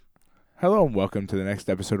Hello and welcome to the next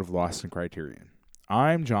episode of Lost in Criterion.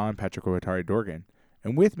 I'm John Patrick Owatari Dorgan,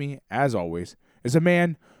 and with me, as always, is a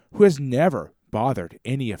man who has never bothered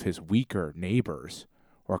any of his weaker neighbors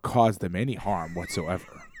or caused them any harm whatsoever.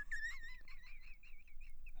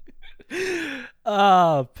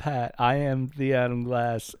 Pat, I am the Adam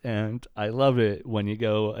Glass, and I love it when you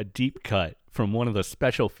go a deep cut from one of the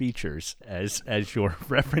special features as your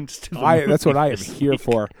reference to the That's what I am this here week.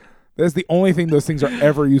 for. That's the only thing those things are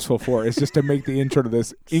ever useful for, is just to make the intro to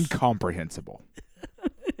this incomprehensible.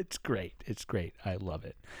 It's great. It's great. I love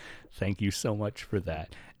it. Thank you so much for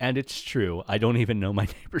that. And it's true. I don't even know my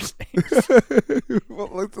neighbors' names.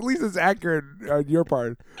 Well, at least it's accurate on your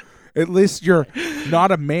part. At least you're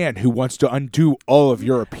not a man who wants to undo all of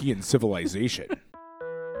European civilization.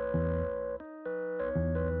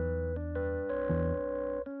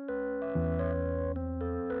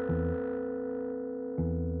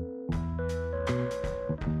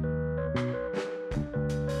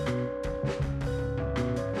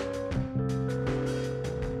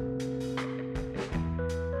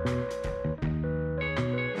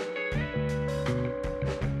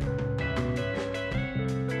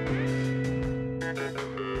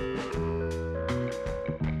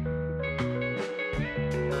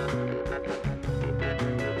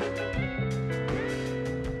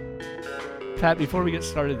 Pat, before we get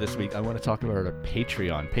started this week, I want to talk about our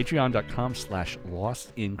Patreon.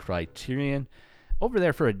 Patreon.com/LostInCriterion. Over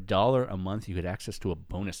there for $1 a month, you get access to a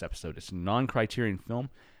bonus episode. It's a non-Criterion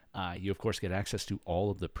film. You, of course, get access to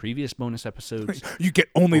all of the previous bonus episodes. You get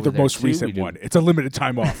only Over the there, most too, recent we do. one. It's a limited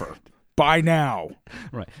time offer. Buy now.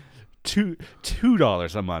 Right.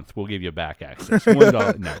 $2 a month, we'll give you back access.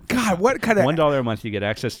 $1, no. God, what kind of... $1 a month, you get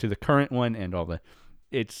access to the current one and all the...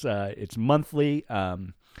 It's monthly.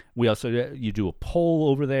 We also you do a poll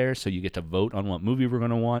over there, so you get to vote on what movie we're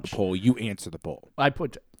going to watch. poll? You answer the poll. I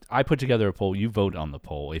put together a poll. You vote on the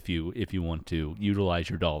poll if you want to utilize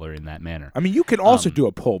your dollar in that manner. I mean, you can also do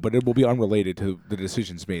a poll, but it will be unrelated to the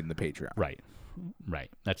decisions made in the Patreon. Right.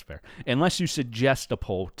 That's fair. Unless you suggest a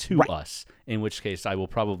poll to Right. us, in which case I will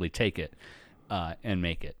probably take it and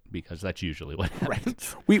make it, because that's usually what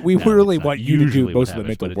happens. We No, really it's not want you to do usually most what of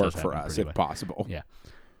the happens, but mental it work does for happen us, pretty if well. possible. Yeah.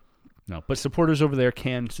 No, but supporters over there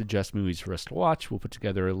can suggest movies for us to watch. We'll put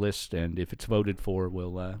together a list, and if it's voted for,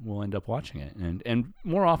 we'll end up watching it. And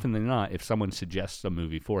more often than not, if someone suggests a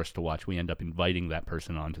movie for us to watch, we end up inviting that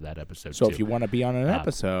person onto that episode. So too. if you want to be on an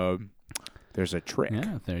episode, there's a trick.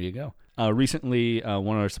 Yeah, there you go. Recently,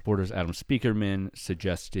 one of our supporters, Adam Speakerman,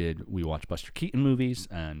 suggested we watch Buster Keaton movies,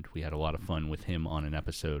 and we had a lot of fun with him on an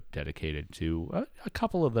episode dedicated to a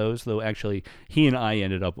couple of those, though actually he and I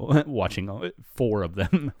ended up watching 4 of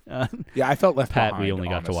them. Yeah, I felt left Pat, behind. we only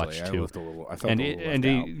got to honestly. watch I 2. felt a little left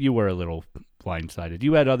out. You were a little blindsided.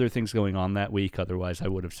 You had other things going on that week, otherwise I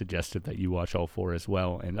would have suggested that you watch all 4 as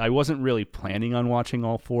well. And I wasn't really planning on watching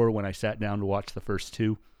all 4 when I sat down to watch the first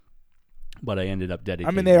 2. But I ended up dedicating.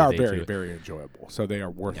 I mean, they are the day to very, it. very enjoyable, so they are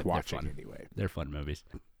worth They're watching fun. anyway. They're fun movies.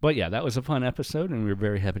 But yeah, that was a fun episode, and we were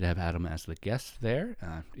very happy to have Adam as the guest there.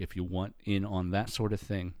 If you want in on that sort of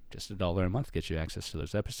thing, just $1 a month gets you access to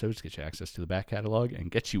those episodes, gets you access to the back catalog, and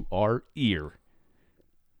gets you our ear.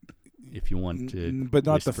 If you want to, But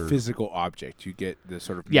not whisper. the physical object. You get the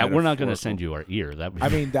sort of Yeah, we're not going to metaphorical- send you our ear. That would I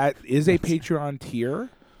mean, that is a Patreon tier.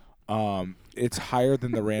 It's higher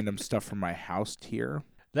than the random stuff from my house tier.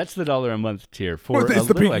 that's the $1 a month tier for What a is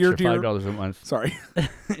the little big ear extra tier? $5 a month. Sorry,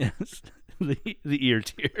 Yes, the ear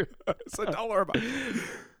tier. it's $1 a month.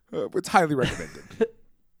 It's highly recommended.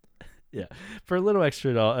 Yeah, for a little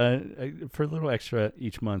extra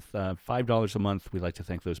each month, $5 a month. We like to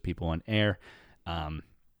thank those people on air,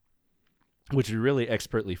 which is really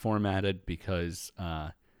expertly formatted because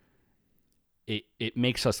it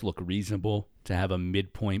makes us look reasonable to have a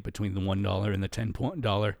midpoint between the $1 and the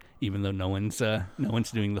 $10 even though no one's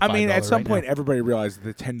doing the $5 I mean, at some right point, now. everybody realized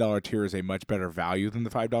the $10 tier is a much better value than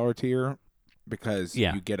the $5 tier because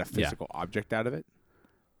Yeah. you get a physical object out of it.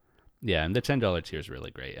 Yeah, and the $10 tier is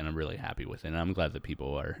really great, and I'm really happy with it. And I'm glad that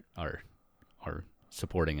people are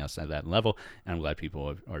supporting us at that level, and I'm glad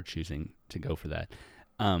people are choosing to go for that.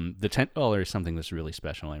 The $10 is something that's really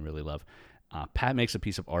special and I really love. Pat makes a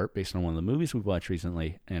piece of art based on one of the movies we've watched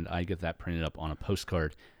recently, and I get that printed up on a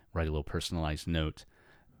postcard, write a little personalized note,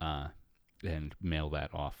 and mail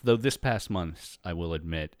that off. Though this past month, I will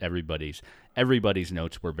admit, everybody's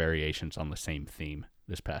notes were variations on the same theme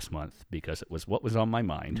this past month because it was what was on my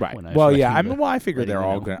mind. Right. When I was Well, yeah. writing I figured they're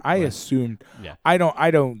all good. I assumed. Yeah. I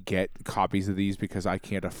don't get copies of these because I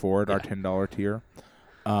can't afford our Yeah. $10 tier.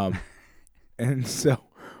 And so,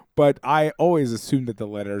 but I always assume that the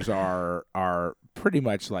letters are pretty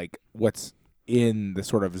much like what's in the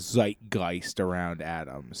sort of zeitgeist around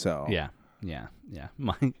Adam. So Yeah.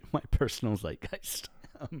 My personal zeitgeist.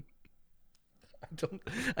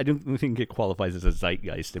 I don't think it qualifies as a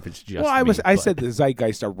zeitgeist if it's just. Well, me, I but- said the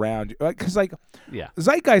zeitgeist around, because like Yeah.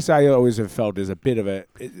 zeitgeist I always have felt is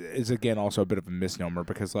again also a bit of a misnomer,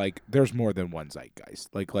 because like there's more than one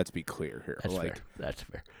zeitgeist. Like, let's be clear here. That's like fair. That's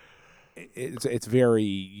fair. it's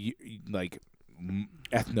very like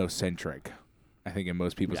ethnocentric. I think in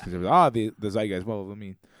most people's conception, the zeitgeist. Well, I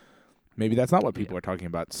mean, maybe that's not what people are talking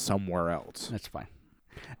about somewhere else. That's fine.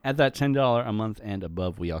 At that $10 a month and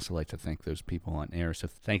above, we also like to thank those people on air. So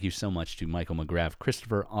thank you so much to Michael McGrath,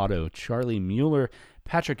 Christopher Otto, Charlie Mueller,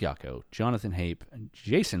 Patrick Yako, Jonathan Hape,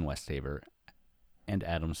 Jason Westhaver, and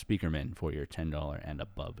Adam Speakerman for your $10 and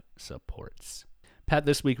above supports. Pat,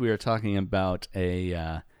 this week we are talking about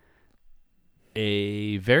a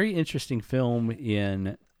very interesting film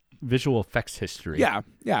in visual effects history. Yeah.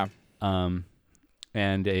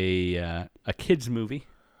 And a kids movie.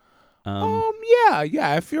 Yeah.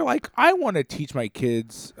 I feel like I want to teach my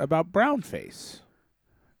kids about brownface.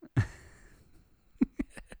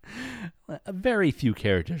 Very few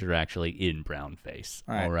characters are actually in brownface.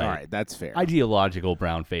 All right. That's fair. Ideological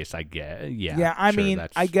brownface, I get. Yeah. Yeah, I sure, mean,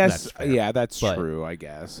 that's- I guess, that's fair. yeah, that's But- true, I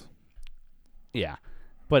guess. Yeah,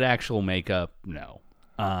 but actual makeup, no.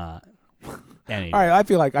 Anyway, All right, I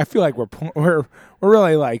feel like we're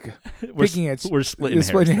really like we're picking at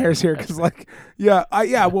splitting hairs here, That's because fair.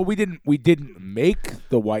 like well we didn't make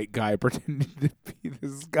the white guy pretending to be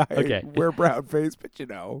this guy. Okay. Wear brown face, but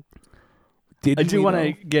I do want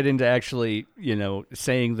to get into actually,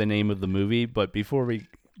 saying the name of the movie, but before we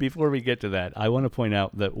get to that, I want to point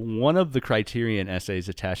out that one of the Criterion essays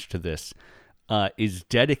attached to this is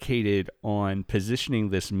dedicated on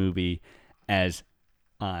positioning this movie as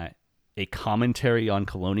a commentary on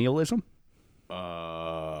colonialism.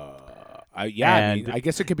 I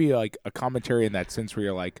guess it could be like a commentary in that sense where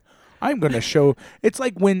you're like, I'm going to show. It's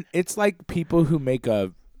like people who make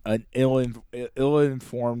an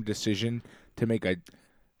ill-informed decision to make a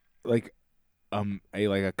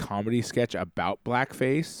comedy sketch about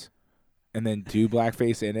blackface, and then do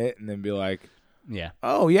blackface in it, and then be like, Yeah.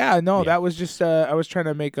 oh yeah, no, Yeah. that was just I was trying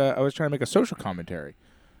to make a social commentary,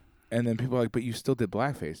 and then people are like, but you still did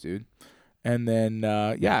blackface, dude. And then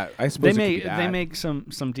I suppose They it could be that. make some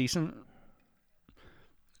decent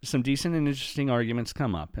and interesting arguments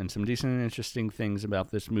come up, and some decent and interesting things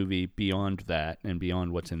about this movie beyond that and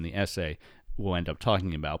beyond what's in the essay we'll end up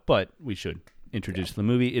talking about. But we should introduce the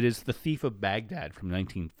movie. It is The Thief of Baghdad from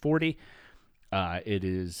 1940. It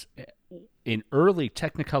is an early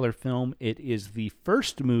Technicolor film. It is the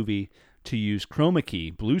first movie to use chroma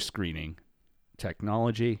key blue screening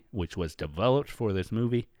technology, which was developed for this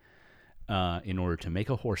movie in order to make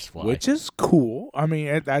a horsefly. Which is cool. I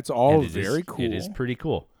mean, that's all And it is- very cool. It is pretty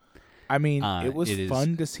cool. I mean, it was it is-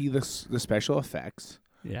 fun to see the special effects.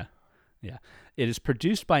 Yeah. It is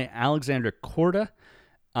produced by Alexander Korda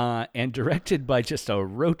and directed by just a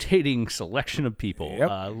rotating selection of people. Yep.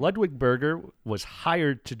 Ludwig Berger was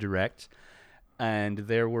hired to direct, and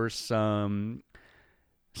there were some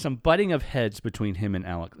butting of heads between him and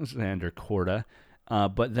Alexander Korda.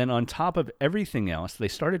 But then on top of everything else, they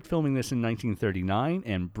started filming this in 1939,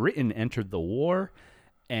 and Britain entered the war,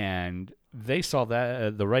 and they saw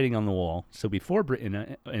that the writing on the wall. So before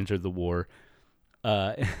Britain entered the war,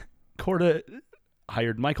 Korda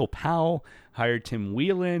hired Michael Powell, hired Tim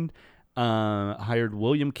Whelan, hired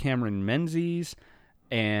William Cameron Menzies,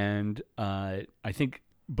 and I think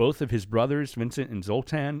both of his brothers, Vincent and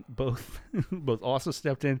Zoltan, both also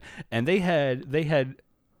stepped in, and they had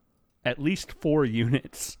at least 4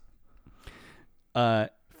 units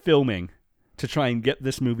filming to try and get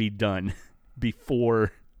this movie done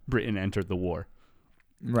before Britain entered the war.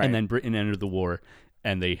 Right. And then Britain entered the war,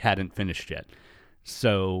 and they hadn't finished yet.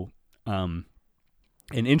 So, an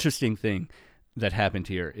interesting thing that happened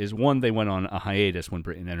here is, one, they went on a hiatus when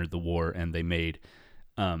Britain entered the war, and they made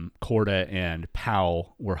Korda and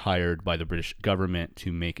Powell were hired by the British government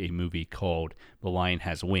to make a movie called The Lion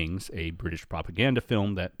Has Wings, a British propaganda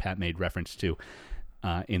film that Pat made reference to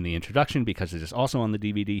in the introduction, because it is also on the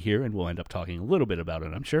DVD here, and we'll end up talking a little bit about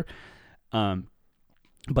it, I'm sure.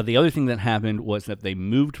 But the other thing that happened was that they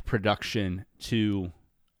moved production to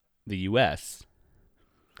the U.S.,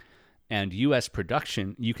 and U.S.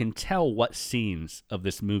 production, you can tell what scenes of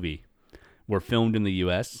this movie were filmed in the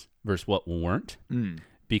U.S. versus what weren't,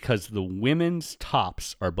 because the women's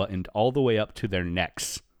tops are buttoned all the way up to their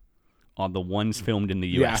necks on the ones filmed in the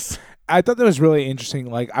U.S. Yeah. I thought that was really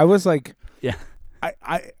interesting. Like, I was like, Yeah.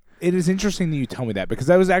 it is interesting that you tell me that, because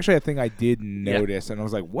that was actually a thing I did notice, and I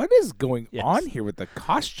was like, what is going Yes. on here with the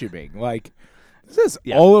costuming? Like, This is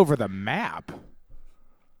Yeah. all over the map.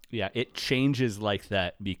 Yeah, it changes like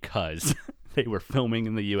that because they were filming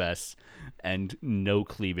in the U.S. and no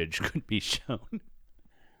cleavage could be shown.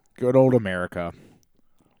 Good old America.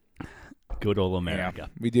 Good old America.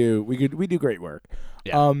 Yeah, we do great work.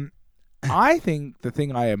 Yeah. I think the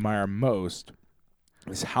thing I admire most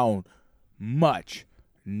is how much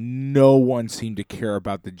no one seemed to care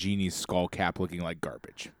about the genie's skull cap looking like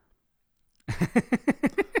garbage.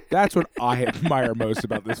 That's what I admire most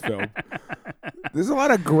about this film. There's a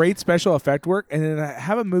lot of great special effect work, and then I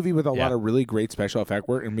have a movie with a lot of really great special effect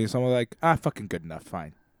work, and be someone like, fucking good enough,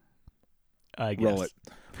 fine. I guess. Roll it.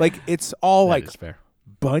 Like, it's all That like is fair.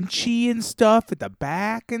 bunchy and stuff at the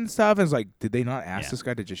back and stuff. And it's like, did they not ask Yeah. this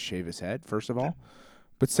guy to just shave his head, first of all?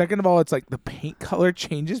 But second of all, it's like the paint color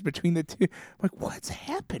changes between the two. I'm like, what's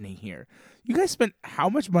happening here? You guys spent how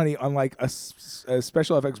much money on like a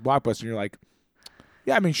special effects blockbuster? And you're like,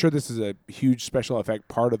 yeah, I mean, sure, this is a huge special effect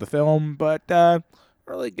part of the film, but I don't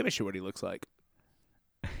really give a shit what he looks like.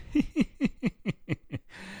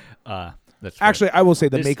 That's fair. Actually, I will say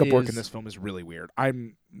the This makeup work in is- this film is really weird.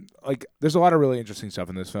 I'm like, there's a lot of really interesting stuff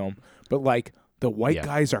in this film, but like the white Yeah.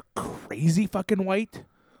 guys are crazy fucking white,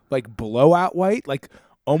 like blowout white, like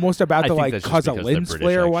almost about I to think like that's just cause a because they're lens British,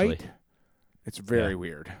 flare actually. white. It's very Yeah.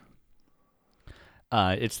 weird.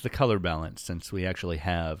 It's the color balance, since we actually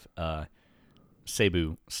have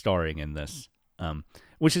Cebu starring in this,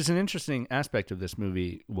 which is an interesting aspect of this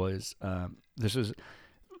movie. Was this is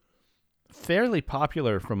fairly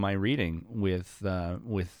popular from my reading with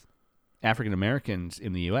African Americans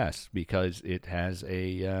in the U.S. because it has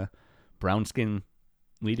a brown skin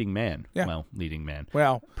leading man. Yeah. Well, leading man,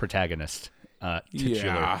 Well, protagonist, titular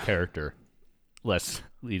Yeah. character, less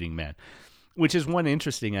leading man. Which is one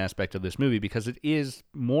interesting aspect of this movie because it is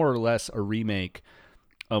more or less a remake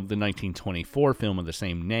of the 1924 film of the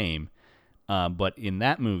same name. But in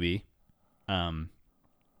that movie,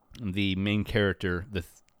 the main character, the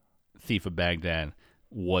thief of Baghdad,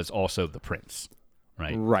 was also the prince,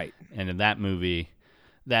 right? right. And in that movie,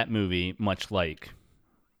 much like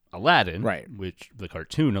Aladdin, Right. which the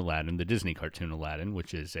cartoon Aladdin, the Disney cartoon Aladdin,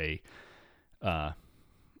 which is a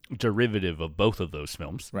derivative of both of those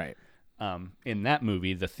films. Right. In that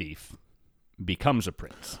movie, the thief becomes a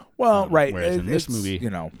prince. Well, right. Whereas in this It's, movie, you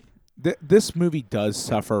know, this movie does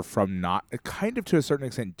suffer from not, kind of to a certain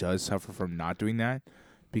extent, does suffer from not doing that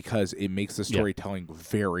because it makes the storytelling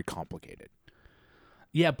very complicated.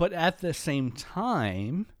 yeah, but at the same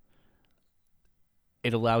time,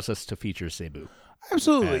 it allows us to feature Cebu.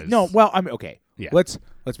 Absolutely. As- No, well, I mean, okay. Yeah. Let's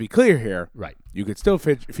be clear here. Right. You could still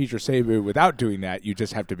feature Cebu without doing that. You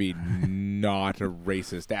just have to be not a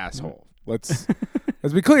racist asshole. Let's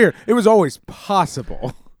be clear. It was always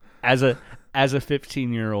possible. As a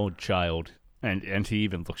 15-year-old child, and he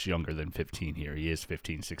even looks younger than 15 here. He is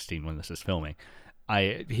 15, 16 when this is filming.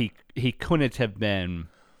 He couldn't have been.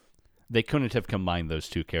 They couldn't have combined those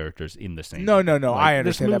two characters in the same. No. Like, I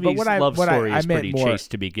understand that. But This what movie's love story I is meant pretty more,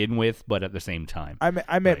 chaste to begin with, but at the same time, I meant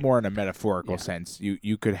Right. more in a metaphorical sense.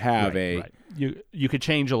 You could have right. You could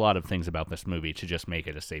change a lot of things about this movie to just make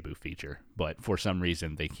it a Cebu feature, but for some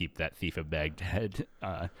reason they keep that Thief of Baghdad.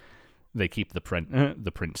 They keep the prince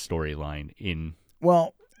storyline in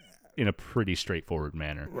a pretty straightforward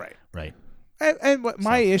manner. right. Right. And what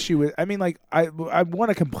my issue is, I mean, like, I want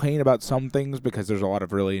to complain about some things because there's a lot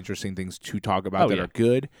of really interesting things to talk about that yeah. are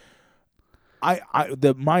good.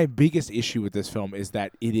 My biggest issue with this film is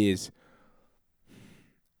that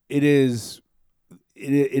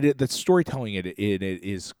the storytelling in it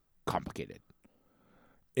is complicated.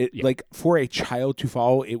 Like for a child to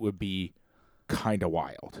follow, it would be kind of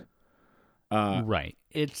wild. Right.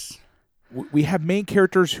 It's We have main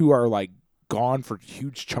characters who are like gone for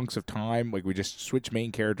huge chunks of time. Like we just switch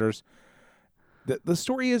main characters. The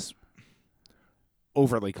story is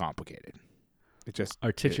overly complicated. It just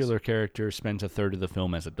our titular character spends a third of the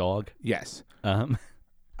film as a dog. yes. Um,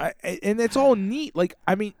 And it's all neat. Like,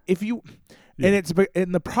 I mean, if you, and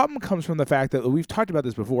the problem comes from the fact that we've talked about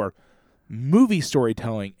this before. Movie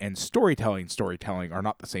storytelling and storytelling are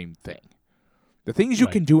not the same thing. The things you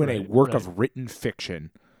can do in a work of written fiction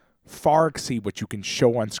far exceed what you can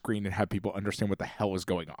show on screen and have people understand what the hell is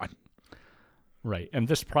going on. right. And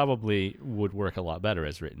this probably would work a lot better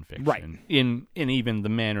as written fiction. Right. In even the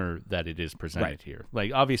manner that it is presented Right. here.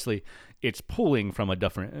 Like, obviously, it's pulling from a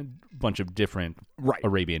bunch of different Right.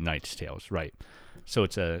 Arabian Nights tales. Right. So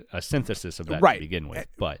it's a synthesis of that Right. to begin with.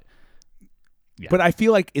 But But I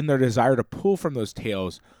feel like in their desire to pull from those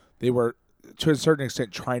tales, they were, to a certain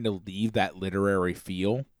extent, trying to leave that literary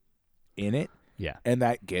feel in it. yeah. And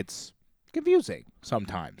that gets confusing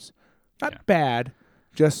sometimes. Not Yeah. bad,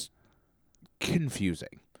 just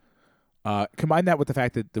confusing. Combine that with the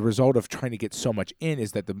fact that the result of trying to get so much in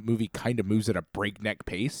is that the movie kind of moves at a breakneck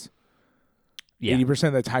pace. Yeah. 80%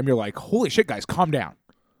 of the time you're like, holy shit, guys, calm down.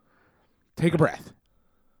 Take a breath.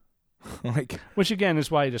 Like, which again is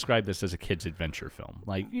why I describe this as a kid's adventure film.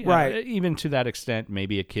 Like, right. Even to that extent,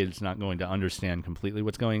 maybe a kid's not going to understand completely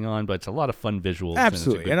what's going on, but it's a lot of fun visuals.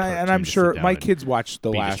 Absolutely. And I'm sure my kids watched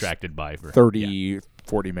the last distracted by 40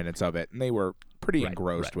 minutes of it, and they were pretty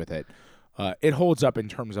engrossed with it. It holds up in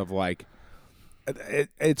terms of like,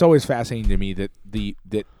 it's always fascinating to me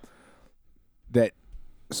that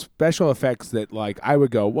special effects that like I would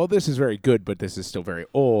go, well, this is very good, but this is still very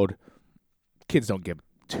old. Kids don't give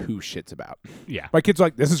two shits about. Yeah. My kids are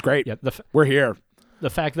like, this is great. Yeah, we're here. The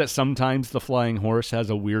fact that sometimes the flying horse has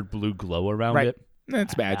a weird blue glow around it.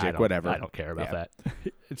 It's magic, whatever. I don't care about that.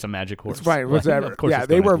 It's a magic horse. It's fine. Whatever. Yeah,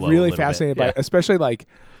 they were really fascinated by it, especially like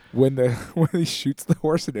when he shoots the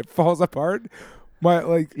horse and it falls apart.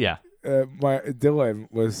 My Dylan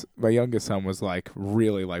was my youngest son was like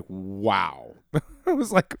really like wow. I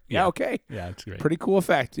was like okay it's great, pretty cool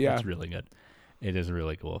effect. It's really good. It is a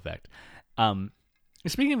really cool effect.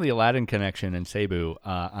 Speaking of the Aladdin connection and Cebu,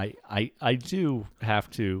 I do have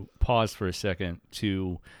to pause for a second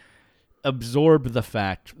to absorb the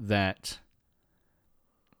fact that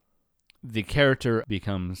the character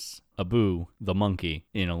becomes Abu, the monkey,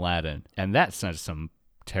 in Aladdin, and that says some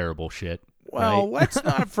terrible shit. Well, right? Let's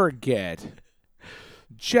not forget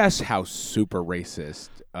just how super racist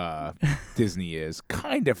Disney is,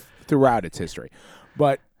 kind of throughout its history.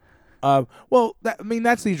 But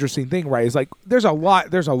that's the interesting thing, right? Is like there's a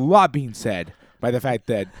lot being said by the fact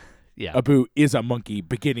that Abu is a monkey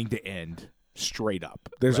beginning to end, straight up.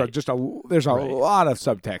 There's a lot of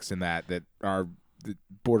subtext in that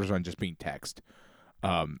borders on just being text.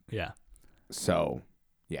 So, yeah.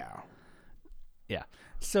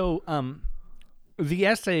 So, the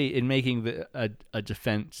essay in making a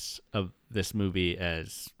defense of this movie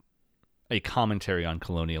as a commentary on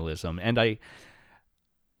colonialism, and I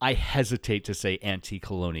hesitate to say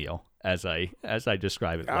anti-colonial as I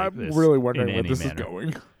describe it. Like I'm really wondering where this is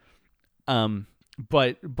going.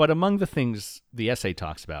 But among the things the essay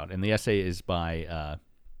talks about, and the essay is by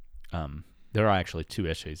there are actually two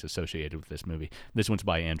essays associated with this movie. This one's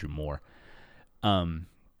by Andrew Moore. And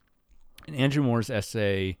Andrew Moore's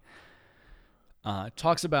essay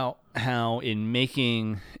talks about how in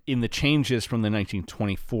the changes from the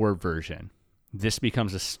 1924 version, this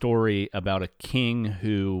becomes a story about a king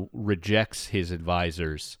who rejects his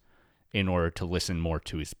advisors in order to listen more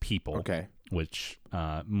to his people. Okay. Which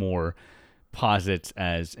Moore posits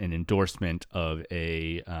as an endorsement of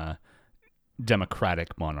a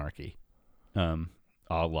democratic monarchy, a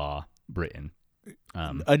la Britain.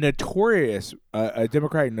 A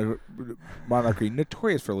democratic monarchy,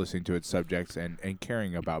 notorious for listening to its subjects and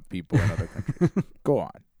caring about people in other countries. Go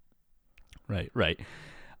on. Right.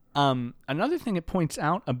 Another thing it points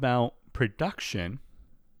out about production,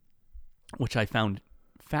 which I found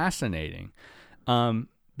fascinating,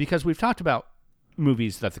 because we've talked about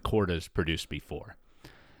movies that the court has produced before,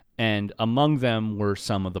 and among them were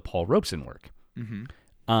some of the Paul Robeson work. Mm-hmm.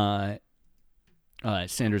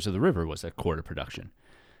 Sanders of the River was a Korda production.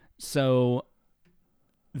 So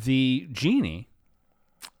the genie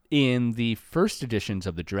in the first editions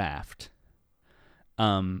of the draft,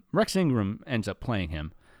 Rex Ingram ends up playing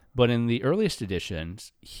him, but in the earliest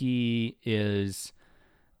editions, he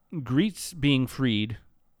greets being freed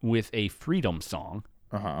with a freedom song.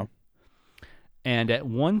 Uh-huh. And at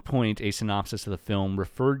one point, a synopsis of the film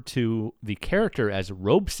referred to the character as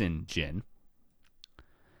Robeson Jin,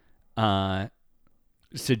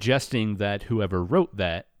 suggesting that whoever wrote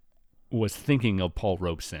that was thinking of Paul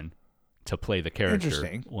Robeson to play the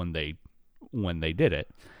character when they did it.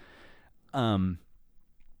 The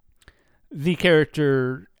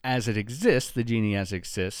character as it exists, the genie as it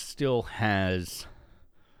exists, still has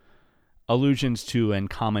allusions to and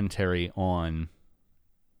commentary on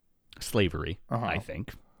slavery, I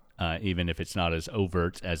think, even if it's not as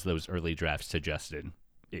overt as those early drafts suggested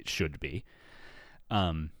it should be.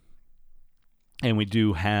 And we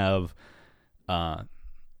do have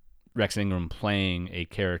Rex Ingram playing a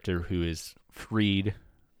character who is freed,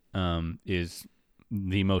 is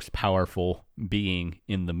the most powerful being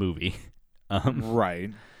in the movie. Right.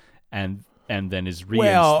 And then is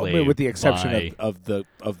re-enslaved. Well, with the exception of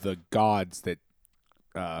the gods that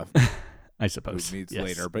I suppose meets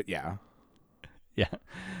later, but yeah. Yeah.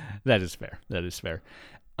 That is fair.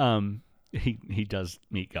 He does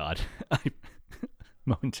meet God. I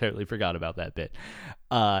momentarily forgot about that bit.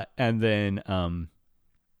 And then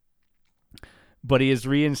but he is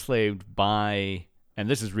re-enslaved by and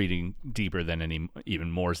this is reading deeper than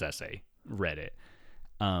even Moore's essay read it.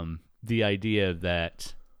 The idea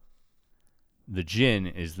that the Jinn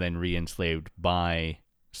is then re-enslaved by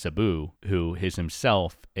Sabu, who is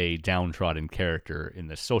himself a downtrodden character in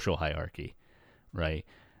the social hierarchy, right?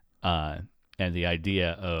 And the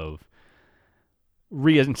idea of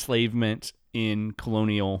re-enslavement in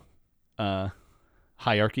colonial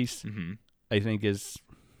hierarchies, I think is,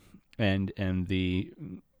 and the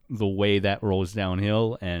way that rolls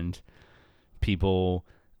downhill, and people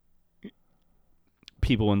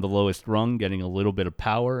in the lowest rung getting a little bit of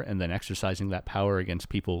power and then exercising that power against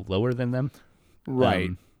people lower than them, right?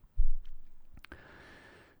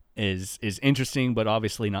 Is interesting, but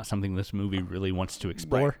obviously not something this movie really wants to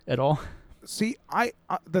explore at all. See,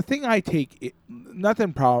 the thing I take,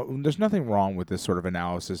 there's nothing wrong with this sort of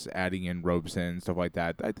analysis, adding in Robeson and stuff like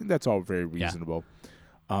that. I think that's all very reasonable.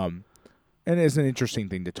 And it's an interesting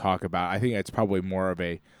thing to talk about. I think it's probably more of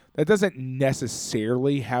that doesn't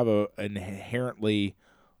necessarily have an inherently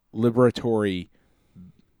liberatory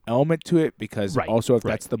element to it, because also if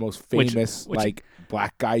that's the most famous which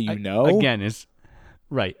black guy again is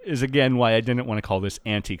why I didn't want to call this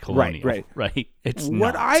anti-colonial. Right. It's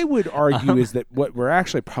what not. I would argue is that what we're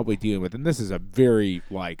actually probably dealing with, and this is a very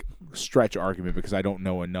stretch argument because I don't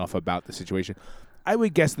know enough about the situation. I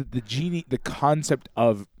would guess that the concept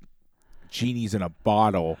of genies in a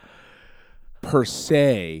bottle per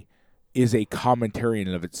se is a commentary in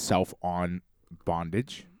and of itself on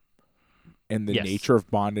bondage and the nature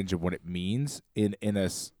of bondage and what it means in a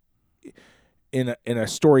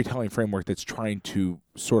storytelling framework that's trying to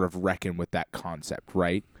sort of reckon with that concept,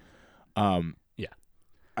 right?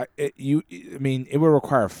 It would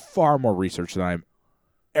require far more research than I'm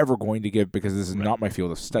ever going to give, because this is not my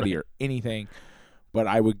field of study or anything. But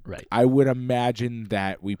I would imagine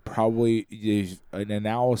that we probably an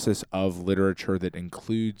analysis of literature that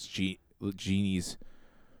includes genies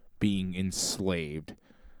being enslaved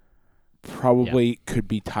probably could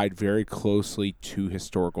be tied very closely to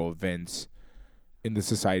historical events in the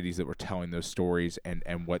societies that were telling those stories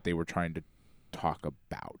and what they were trying to talk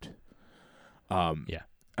about.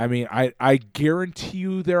 I mean, I guarantee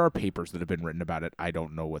you there are papers that have been written about it. I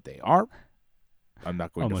don't know what they are. I'm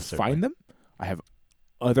not going to find them. I have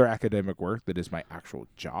other academic work that is my actual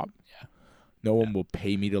job. No one will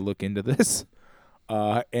pay me to look into this.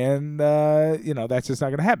 And that's just not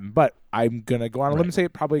going to happen. But I'm going to go on a limb and say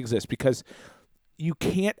it probably exists, because you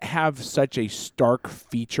can't have such a stark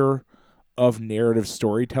feature of narrative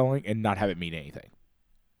storytelling and not have it mean anything.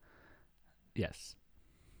 Yes.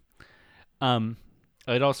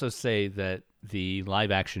 I'd also say that the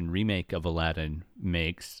live-action remake of Aladdin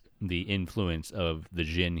makes the influence of the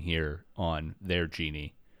Jinn here on their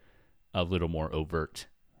genie a little more overt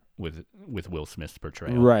with Will Smith's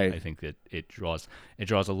portrayal. Right. I think that it draws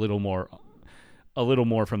a little more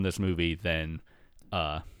from this movie than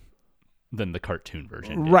the cartoon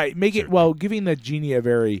version did, right. Giving the genie a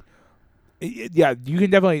very you can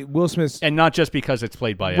definitely Will Smith's, and not just because it's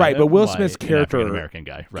played by but Will Smith's character, an American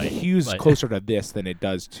guy, right? He's closer to this than it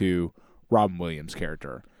does to Robin Williams'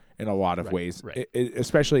 character in a lot of ways,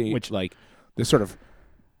 especially the sort of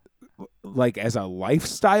as a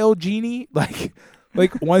lifestyle genie,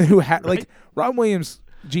 one who Robin Williams'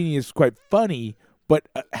 genie is quite funny, but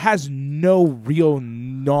has no real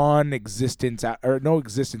non-existence or no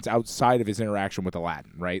existence outside of his interaction with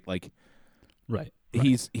Aladdin, right?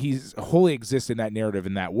 He's wholly exists in that narrative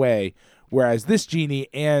in that way, whereas this genie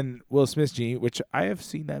and Will Smith's genie, which I have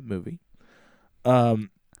seen that movie,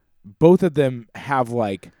 both of them have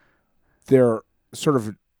their sort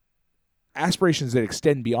of aspirations that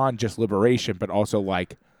extend beyond just liberation, but also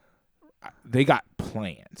they got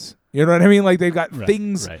plans. You know what I mean? They've got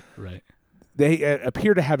things. Right. They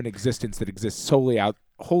appear to have an existence that exists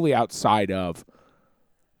wholly outside of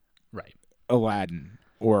Aladdin.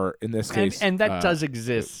 Or in this case, and that does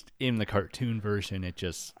exist in the cartoon version. It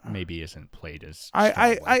just maybe isn't played as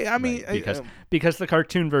because the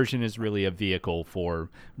cartoon version is really a vehicle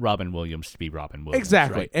for Robin Williams to be Robin Williams.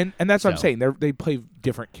 Exactly, right? and that's what I'm saying. They play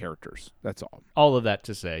different characters. That's all. All of that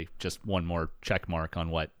to say, just one more check mark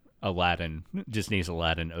on what Disney's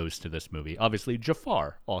Aladdin owes to this movie. Obviously,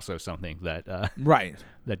 Jafar, also something that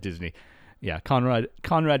that Disney,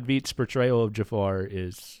 Conrad Veitz's portrayal of Jafar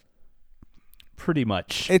is.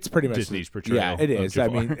 It's pretty much Disney's portrayal. Yeah, it is.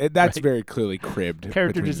 Jafar, I mean, that's very clearly cribbed.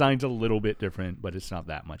 Character design's a little bit different, but it's not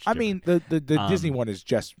that much different. I mean, the Disney one is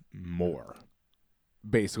just more.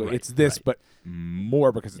 Basically, it's this, but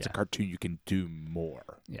more because it's a cartoon. You can do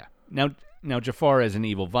more. Yeah. Now, Jafar as an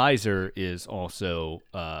evil visor is also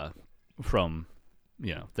from,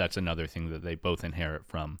 that's another thing that they both inherit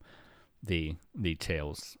from the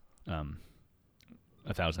tales,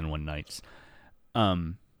 1001 Nights,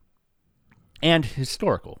 and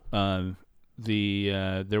historical.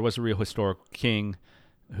 There was a real historical king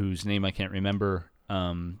whose name I can't remember,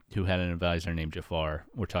 who had an advisor named Jafar.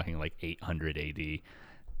 We're talking like 800 AD.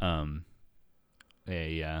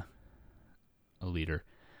 A leader,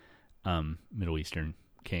 Middle Eastern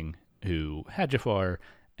king who had Jafar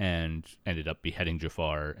and ended up beheading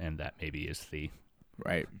Jafar, and that maybe is the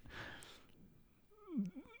Right.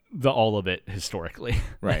 all of it historically.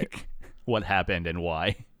 Right. Like, what happened and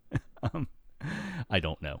why. I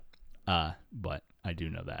don't know. But I do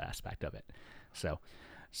know that aspect of it. So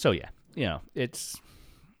yeah, it's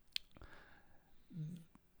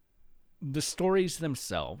the stories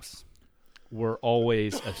themselves were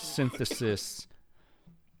always a synthesis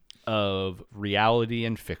of reality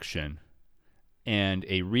and fiction and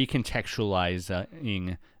a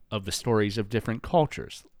recontextualizing of the stories of different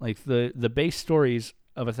cultures. Like the base stories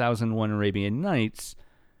of 1001 Arabian Nights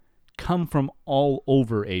come from all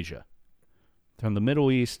over Asia, from the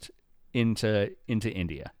Middle East into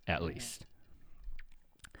India, at least.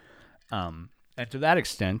 And to that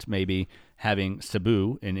extent, maybe having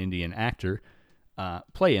Sabu, an Indian actor,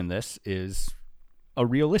 play in this is a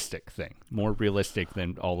realistic thing, more realistic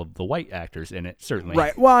than all of the white actors in it, certainly.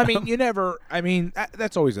 Right. Well, I mean,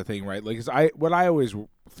 that's always a thing, right? Like, what I always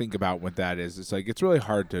think about with that is, it's like, it's really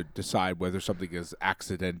hard to decide whether something is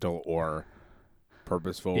accidental or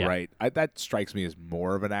purposeful, Yeah. right? That strikes me as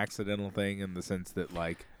more of an accidental thing, in the sense that,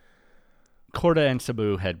 like, Korda and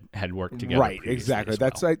Sabu had worked together. right, previously exactly. as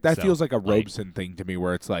That's well. like, that So, feels like a like, Robeson thing to me,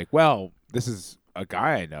 where it's like, well, this is a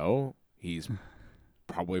guy I know. He's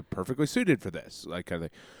probably perfectly suited for this, like, kind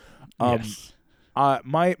of thing. Yes.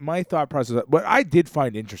 My thought process, what I did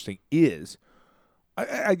find interesting is,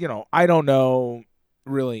 I don't know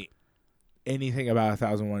really anything about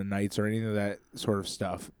 1001 Nights or anything of that sort of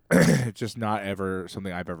stuff. It's just not ever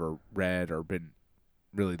something I've ever read or been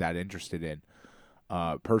really that interested in,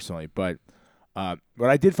 personally. But what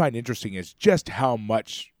I did find interesting is just how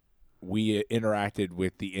much we interacted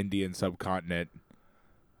with the Indian subcontinent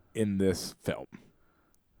in this film.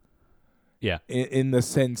 Yeah. In the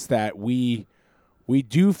sense that we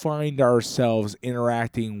do find ourselves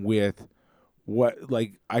interacting with what,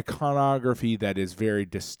 like, iconography that is very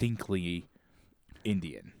distinctly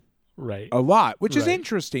Indian. Right. A lot, which is Right.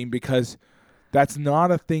 interesting, because that's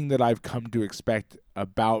not a thing that I've come to expect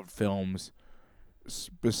about films,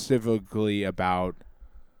 specifically about,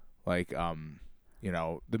 like, the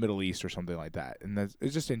Middle East or something like that. And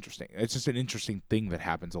it's just interesting. It's just an interesting thing that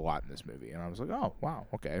happens a lot in this movie. And I was like, oh, wow,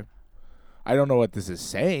 okay. I don't know what this is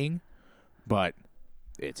saying, but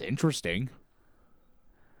it's interesting.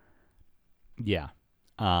 Yeah.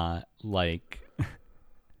 Like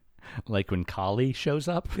when Kali shows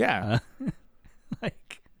up. Yeah.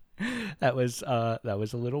 Like that was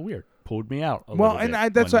a little weird. Pulled me out. Well, and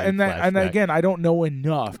again, I don't know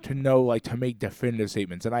enough to know, like, to make definitive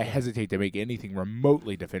statements, and I hesitate to make anything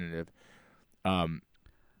remotely definitive,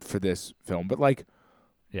 for this film. But, like,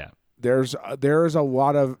 yeah. there's a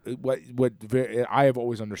lot of what I have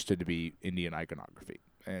always understood to be Indian iconography,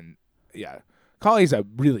 and yeah, Kali is a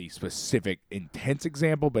really specific, intense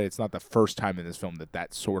example, but it's not the first time in this film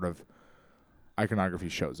that sort of iconography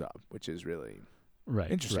shows up, which is really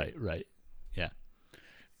interesting. Right. Yeah.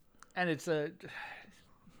 And it's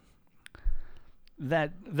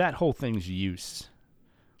that whole thing's use,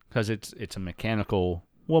 because it's a mechanical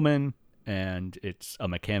woman and it's a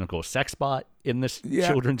mechanical sex bot in this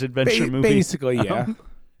children's adventure movie. Basically, yeah.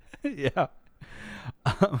 Yeah.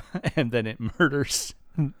 And then it murders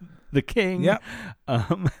the king. Yep.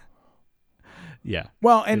 Yeah.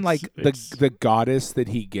 Well, and the goddess that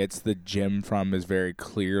he gets the gem from is very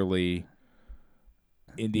clearly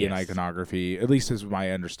Indian iconography. At least is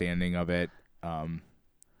my understanding of it.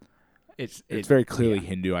 It's very clearly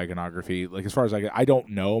Hindu iconography. Like, as far as I don't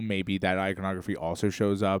know, maybe that iconography also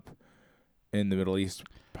shows up in the Middle East.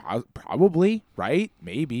 Probably, right?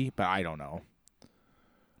 Maybe, but I don't know.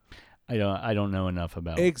 I don't know enough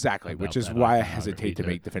about exactly, about which is that why I iconography hesitate to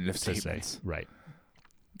make definitive to statements. say. Right.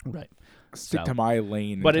 Stick to my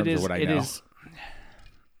lane in but terms it is, of what I it know. Is,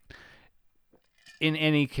 in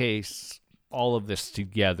any case, all of this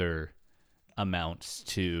together amounts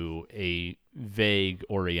to a vague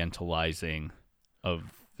orientalizing of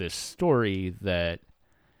this story that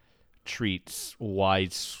treats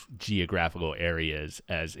wide geographical areas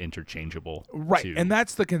as interchangeable. Right, and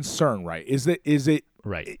that's the concern, right? Is it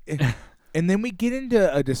right? And then we get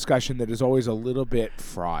into a discussion that is always a little bit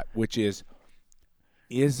fraught, which is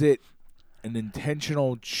it an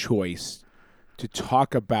intentional choice to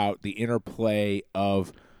talk about the interplay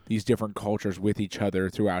of these different cultures with each other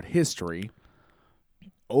throughout history?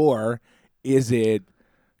 Or is it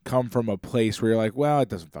come from a place where you're like, well, it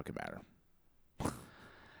doesn't fucking matter?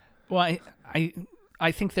 Well,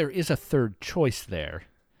 I think there is a third choice there,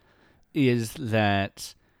 is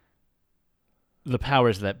that the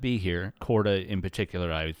powers that be here, Korda in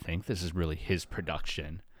particular, I would think, this is really his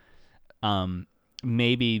production,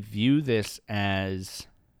 maybe view this as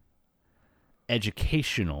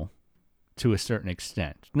educational to a certain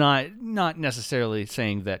extent. Not necessarily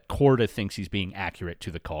saying that Korda thinks he's being accurate to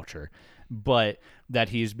the culture, but that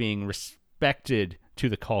he's being respected to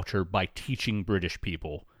the culture by teaching British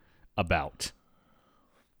people about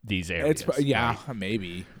these areas. Yeah, right?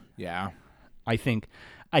 maybe. Yeah. I think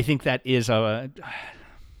that is a...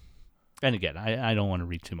 And again, I don't want to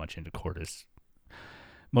read too much into Korda's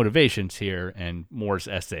motivations here, and Moore's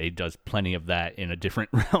essay does plenty of that in a different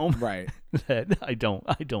realm. Right. That I don't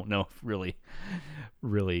know if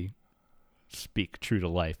really speak true to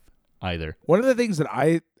life either. One of the things that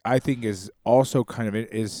I think is also kind of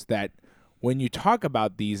is that when you talk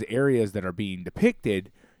about these areas that are being depicted,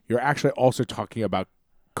 you're actually also talking about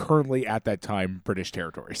currently at that time British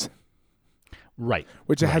territories. Right.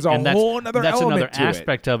 Which right. has a whole other element to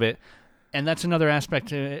aspect of it. And that's another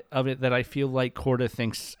aspect of it that I feel like Korda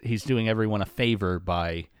thinks he's doing everyone a favor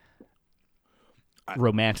by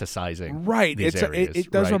romanticizing. Right. These areas, it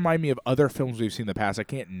does right? remind me of other films we've seen in the past. I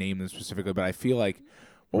can't name them specifically, but I feel like,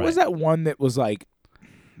 what Right. was that one that was like,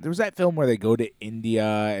 there was that film where they go to India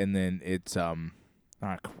and then it's,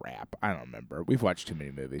 crap. I don't remember. We've watched too many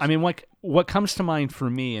movies. I mean, what comes to mind for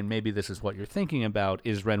me, and maybe this is what you're thinking about,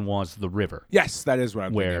 is Renoir's The River. Yes, that is what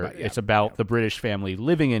I'm thinking where about. Yeah. it's about the British family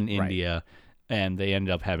living in India, and they end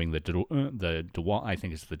up having the Diwali. I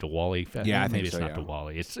think it's the Diwali festival. Yeah, I think maybe so, it's not yeah.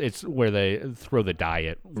 Diwali. It's where they throw the dye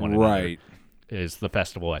at one another. Right. Is the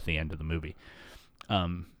festival at the end of the movie.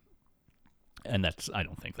 And I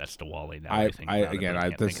don't think that's Diwali now.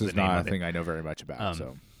 This is not a thing I know very much about.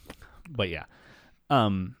 But yeah.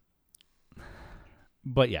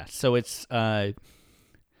 So it's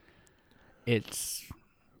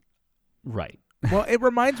right. Well, it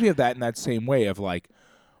reminds me of that in that same way of like,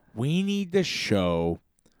 we need to show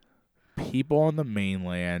people on the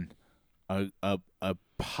mainland a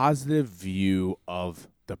positive view of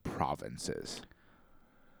the provinces.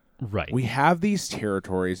 Right. We have these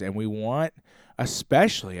territories, and we want,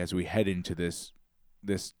 especially as we head into this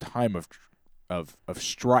time of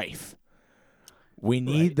strife, we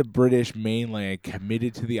need the British mainland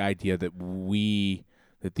committed to the idea that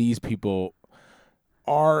these people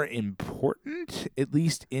are important, at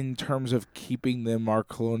least in terms of keeping them our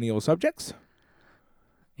colonial subjects.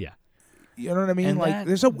 Yeah. You know what I mean? And like,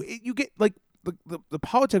 you get like the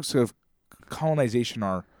politics of colonization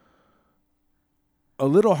are a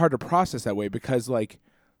little hard to process that way, because like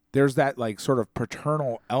there's that like sort of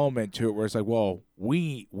paternal element to it where it's like, well,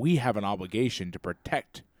 we have an obligation to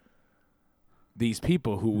protect these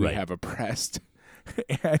people who we have oppressed.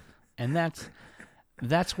 and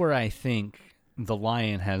that's where I think The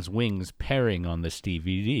Lion Has Wings pairing on this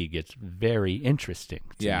DVD gets very interesting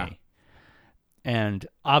to me. And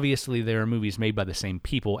obviously there are movies made by the same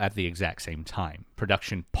people at the exact same time.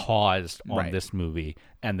 Production paused on this movie,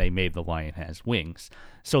 and they made The Lion Has Wings.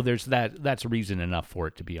 So there's that's reason enough for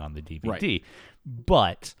it to be on the DVD. Right.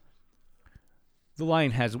 But The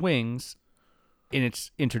Lion Has Wings, in its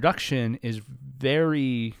introduction, is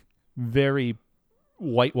very, very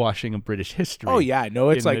whitewashing of British history. Oh yeah, no,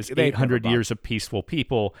 it's like 800 years of peaceful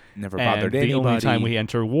people. Never bothered anybody. The only time we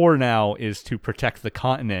enter war now is to protect the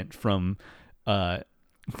continent from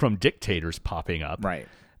dictators popping up. Right.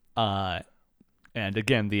 And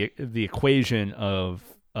again, the equation of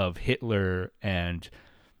Hitler and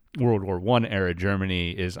World War I era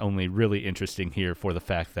Germany is only really interesting here for the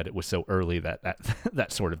fact that it was so early that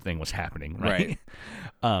that sort of thing was happening. Right.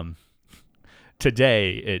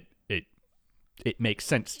 Today, it makes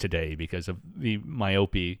sense today because of the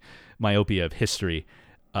myopia of history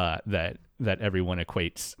that everyone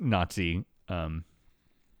equates Nazi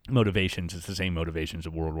motivations as the same motivations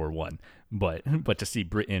of World War I, but to see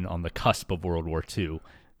Britain on the cusp of World War II,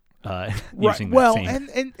 using that same,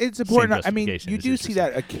 and it's important. I mean, you do see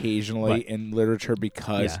that occasionally in literature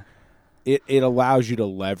because it allows you to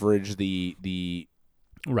leverage the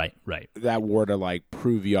right that war to like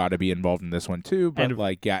prove you ought to be involved in this one too. But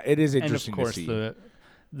it is interesting to see. And of course,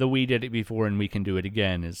 the "we did it before and we can do it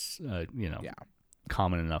again" is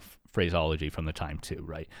common enough phraseology from the time too,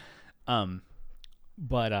 right?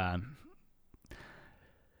 But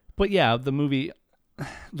yeah, the movie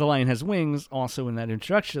The Lion Has Wings, also in that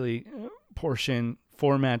introductory portion,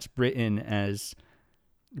 formats Britain as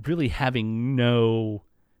really having no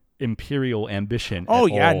imperial ambition. Oh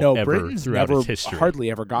at yeah, all no, ever Britain's throughout never its history.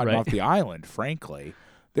 hardly ever gotten Right. off the island. Frankly,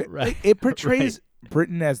 Right. it portrays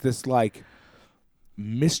Britain as this like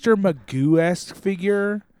Mr. Magoo-esque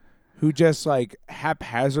figure who just like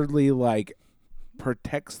haphazardly like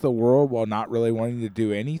protects the world while not really wanting to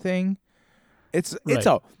do anything. It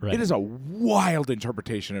is a wild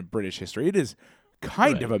interpretation of British history. It is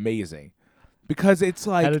kind of amazing because it's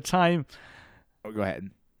like At a time oh, go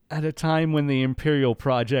ahead. at a time when the imperial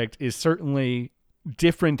project is certainly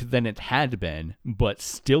different than it had been, but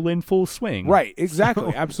still in full swing. Right,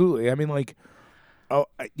 exactly, absolutely. I mean, like, oh,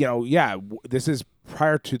 yeah. This is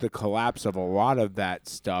prior to the collapse of a lot of that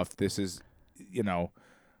stuff. This is,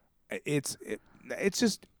 it's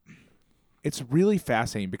just, it's really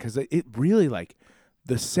fascinating because it really like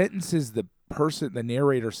the sentences the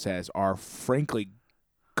narrator says are frankly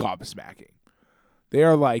gobsmacking. They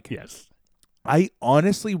are like, Yes. I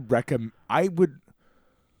honestly I would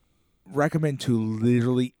recommend to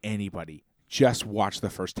literally anybody just watch the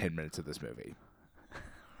first 10 minutes of this movie.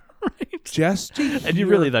 Right. Just to And you hear-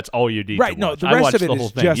 really, that's all you need right, to no, watch. the I rest watched of it the is whole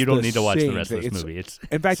thing. just You don't the need to watch the same rest of thing. this movie. It's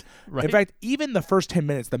in fact, right. even the first 10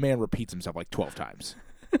 minutes, the man repeats himself like 12 times.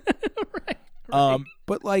 right.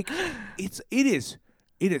 But like, it is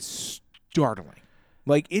startling.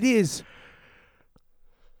 Like it is.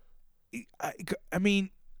 I mean,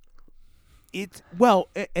 it's well,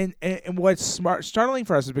 and what's startling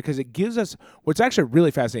for us is because it gives us what's actually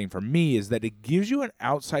really fascinating for me is that it gives you an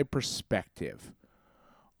outside perspective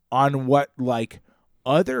on what like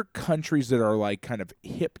other countries that are like kind of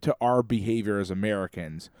hip to our behavior as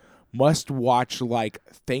Americans must watch like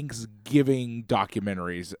Thanksgiving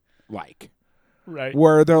documentaries like. Right.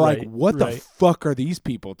 Where they're like, Right. what the Right. fuck are these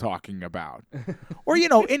people talking about? Or,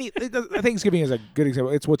 Thanksgiving is a good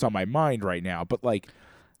example. It's what's on my mind right now. But like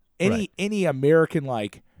any American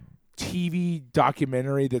like TV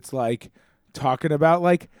documentary that's like talking about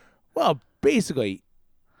like, well, basically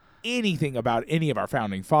anything about any of our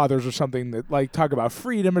founding fathers or something that like talk about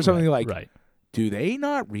freedom or something like, Right. do they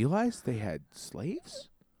not realize they had slaves?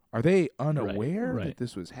 Are they unaware Right. that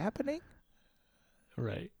this was happening?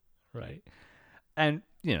 Right. Right. And,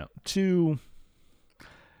 to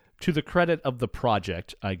the credit of the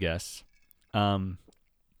project, I guess, The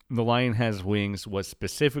Lion Has Wings was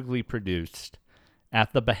specifically produced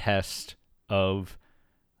at the behest of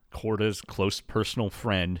Korda's close personal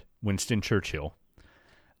friend, Winston Churchill.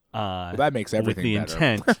 Well, that makes everything with the better.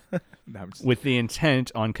 intent No, I'm just- with the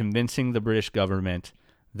intent on convincing the British government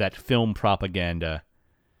that film propaganda,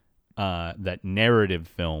 that narrative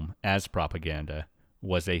film as propaganda,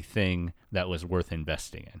 was a thing that was worth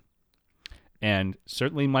investing in. And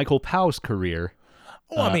certainly Michael Powell's career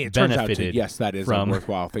Well, I mean, it turns out to, benefited yes, that is from- a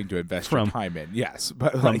worthwhile thing to invest your from- time in. Yes,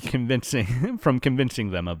 but from like, convincing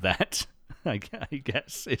them of that. I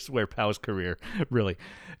guess is where Powell's career really,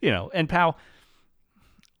 and Powell,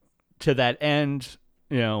 to that end,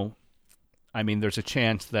 I mean, there's a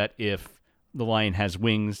chance that if The Lion Has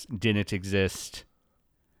Wings didn't exist,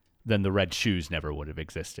 then the Red Shoes never would have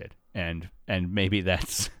existed. And maybe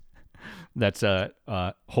that's a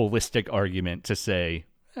holistic argument to say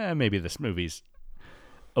maybe this movie's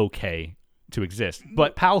okay to exist.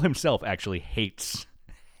 But Powell himself actually hates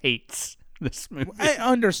this movie.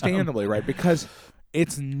 understandably, right? Because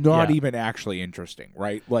it's not Yeah. even actually interesting,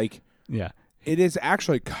 right? Like, Yeah. it is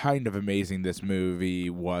actually kind of amazing this movie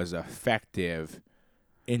was effective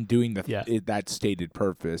in doing that stated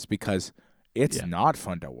purpose because it's not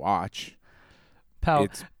fun to watch. Powell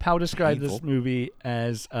described this painful. movie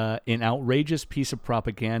as an outrageous piece of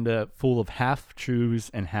propaganda full of half-truths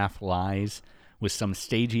and half-lies, with some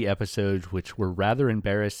stagey episodes which were rather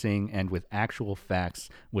embarrassing and with actual facts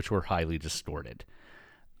which were highly distorted.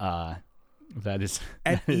 That is,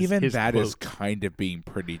 And that is even his that is quote. kind of being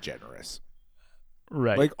pretty generous.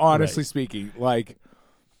 Right. Like, honestly right. speaking, like,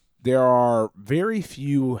 there are very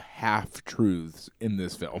few half-truths in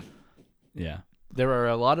this film. Yeah. There are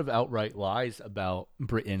a lot of outright lies about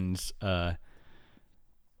Britain's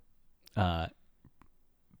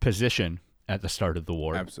position at the start of the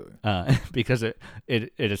war. Absolutely. Because it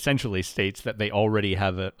essentially states that they already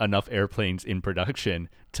have enough airplanes in production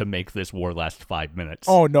to make this war last 5 minutes.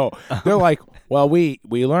 Oh, no. They're like, well, we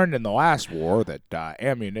learned in the last war that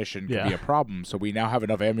ammunition could be Yeah. a problem, so we now have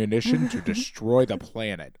enough ammunition to destroy the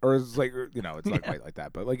planet. Or it's like, it's not quite like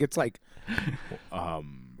that, but like it's like, all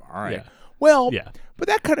right. Yeah. Well, Yeah. but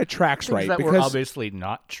that kind of tracks, Things right? that because were obviously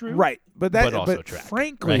not true. right, but also track,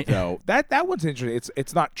 frankly, right? though, that one's interesting.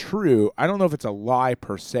 It's not true. I don't know if it's a lie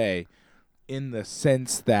per se, in the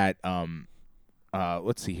sense that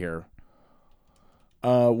let's see here.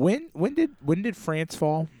 When did France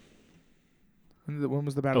fall? When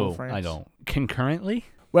was the Battle of France? I don't. Concurrently?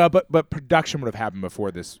 Well, but production would have happened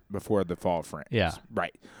before the fall of France. Yeah.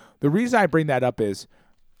 Right. The reason I bring that up is,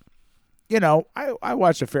 I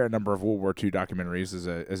watched a fair number of World War II documentaries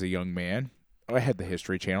as a young man. I had the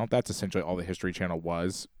History Channel. That's essentially all the History Channel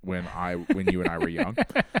was when you and I were young.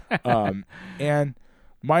 And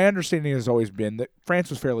my understanding has always been that France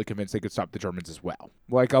was fairly convinced they could stop the Germans as well.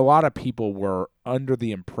 Like, a lot of people were under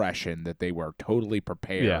the impression that they were totally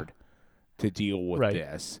prepared to deal with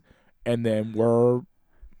this, and then were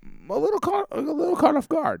a little caught off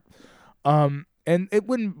guard. And it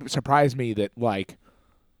wouldn't surprise me that, like,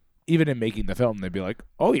 even in making the film, they'd be like,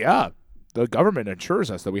 "Oh yeah, the government assures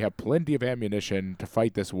us that we have plenty of ammunition to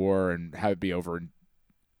fight this war and have it be over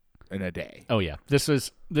in a day." Oh yeah, this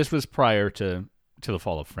was prior to the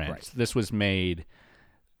fall of France. Right. This was made.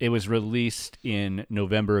 It was released in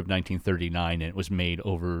November of 1939, and it was made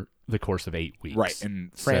over the course of 8 weeks. Right,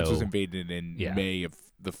 and France was invaded in May of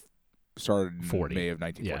started in 40. May of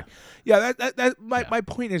 1940. Yeah, my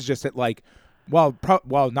point is just that, like,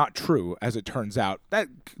 while not true as it turns out,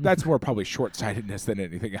 that's more probably short-sightedness than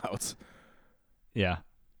anything else. Yeah.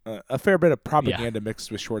 A fair bit of propaganda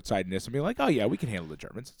mixed with short-sightedness and being like, "Oh yeah, we can handle the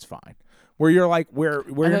Germans. It's fine." Where you're like, where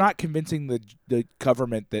you're not convincing the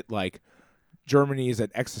government that, like, Germany is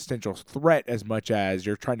an existential threat as much as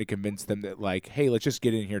you're trying to convince them that, like, hey, let's just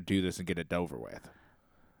get in here, do this, and get it over with.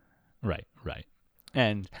 Right.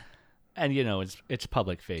 And it's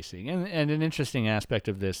public facing. And an interesting aspect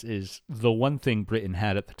of this is the one thing Britain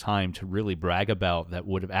had at the time to really brag about that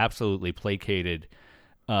would have absolutely placated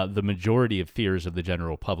the majority of fears of the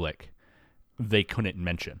general public, they couldn't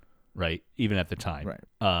mention, right? Even at the time.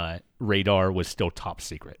 Right. Radar was still top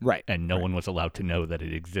secret. Right. And no one was allowed to know that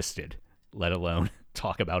it existed, let alone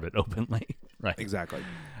talk about it openly. Right. Exactly.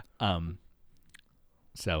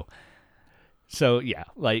 So yeah,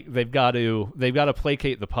 like they've got to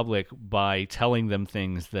placate the public by telling them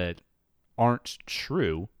things that aren't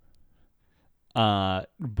true, but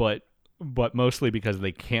mostly because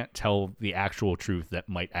they can't tell the actual truth that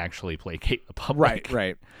might actually placate the public.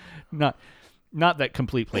 Right. Not that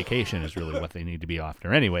complete placation is really what they need to be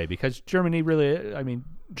after anyway, because Germany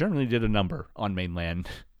did a number on mainland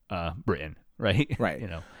Britain, right? Right.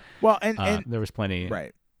 Well, and there was plenty.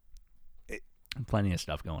 Right. Plenty of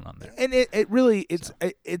stuff going on there, and it really it's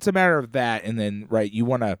a matter of that, and then you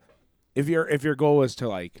want to, if your goal is to,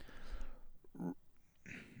 like,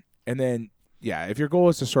 and then if your goal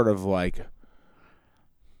is to sort of, like,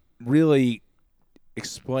 really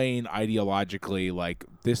explain ideologically, like,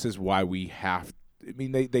 this is why we have. I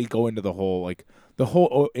mean, they go into the whole, like, the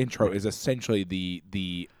whole intro is essentially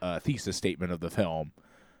the thesis statement of the film,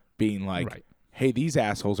 being like, hey, these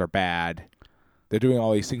assholes are bad. They're doing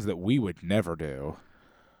all these things that we would never do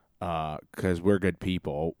because we're good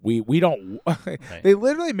people. We don't – they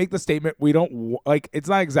literally make the statement we don't – like, it's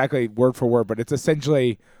not exactly word for word, but it's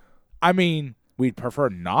essentially, I mean, we'd prefer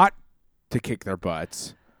not to kick their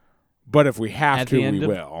butts, but if we have to, we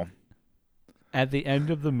will. At the end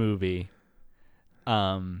of the movie,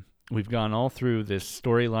 we've gone all through this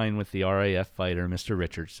storyline with the RAF fighter, Mr.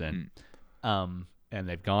 Richardson, and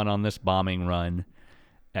they've gone on this bombing run,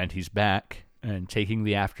 and he's back – and taking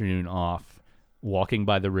the afternoon off, walking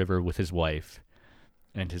by the river with his wife.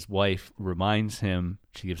 And his wife reminds him,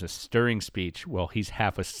 she gives a stirring speech while he's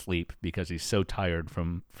half asleep because he's so tired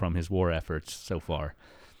from his war efforts so far.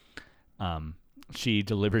 She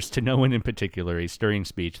delivers to no one in particular a stirring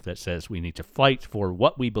speech that says we need to fight for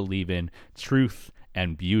what we believe in, truth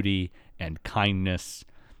and beauty and kindness.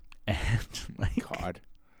 And, like, God.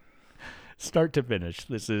 Start to finish,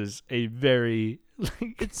 this is a very...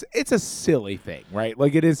 It's a silly thing, right?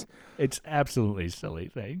 Like, it is. It's absolutely a silly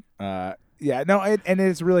thing. And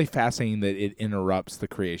it's really fascinating that it interrupts the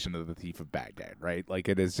creation of the Thief of Baghdad, right? Like,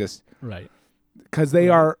 it is just right because they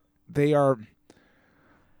are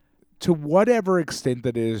to whatever extent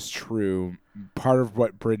that is true. Part of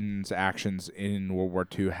what Britain's actions in World War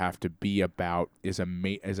II have to be about is a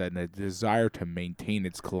desire to maintain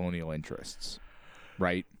its colonial interests,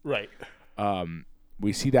 right? Right.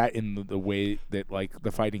 We see that in the way that, like,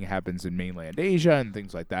 the fighting happens in mainland Asia and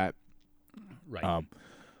things like that. Right.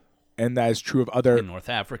 And that is true of other in North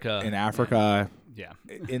Africa, in Africa,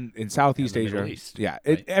 in Southeast Asia, Middle East,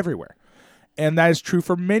 everywhere. And that is true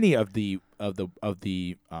for many of the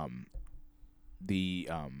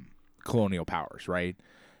colonial powers, right?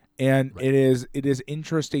 And it is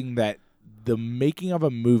interesting that the making of a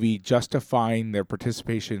movie justifying their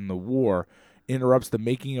participation in the war interrupts the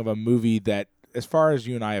making of a movie that, as far as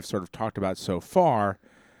you and I have sort of talked about so far,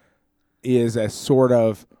 is a sort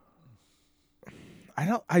of,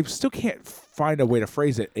 I still can't find a way to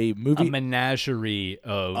phrase it. A movie a menagerie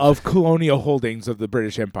of colonial holdings of the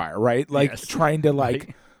British Empire, right? Like Yes. trying to like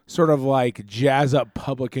Right. sort of like jazz up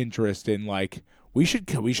public interest in like we should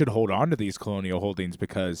hold on to these colonial holdings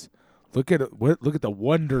because look at the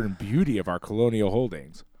wonder and beauty of our colonial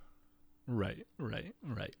holdings. Right.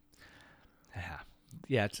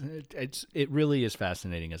 Yeah, it really is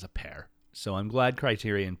fascinating as a pair. So I'm glad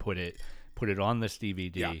Criterion put it on this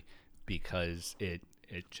DVD Yeah. because it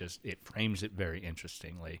frames it very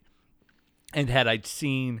interestingly. And had I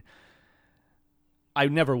seen, I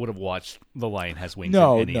never would have watched The Lion Has Wings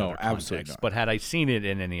No, in any no, other absolutely context. not. But had I seen it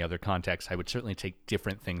in any other context, I would certainly take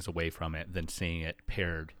different things away from it than seeing it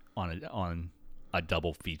paired on a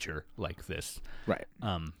double feature like this. Right.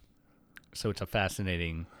 So it's a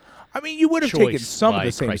fascinating. I mean, you would have taken choice some of by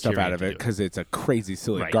the same stuff Criterion out of to it do it. because it's a crazy,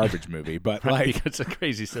 silly Right. garbage movie. But Right, like, because it's a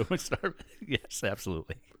crazy Silver Star. Yes,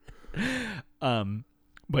 absolutely.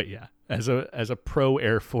 But yeah, as a pro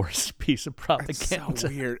Air Force piece of it's propaganda, so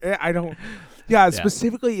weird. I don't. Yeah,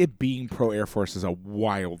 specifically it being pro Air Force is a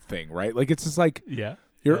wild thing, right? Like it's just like yeah,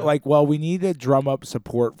 you're yeah. like, well, we need to drum up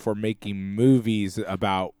support for making movies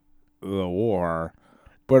about the war,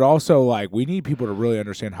 but also like we need people to really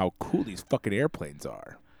understand how cool these fucking airplanes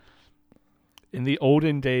are. In the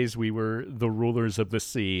olden days, we were the rulers of the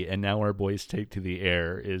sea, and now our boys take to the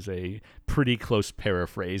air is a pretty close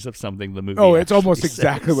paraphrase of something the movie. Oh, it's actually almost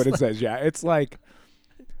exactly says. what it says. Yeah, it's like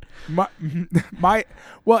my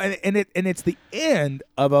well, and it's the end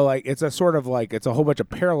of a like it's a sort of like it's a whole bunch of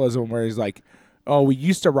parallelism where he's like, oh, we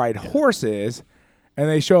used to ride horses, and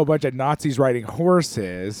they show a bunch of Nazis riding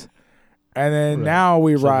horses, and then Right. now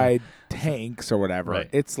we So ride tanks or whatever. Right.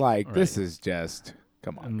 It's like Right. this is just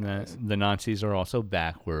come on, And guys. the Nazis are also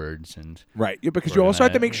backwards, and Right, yeah, because We're you also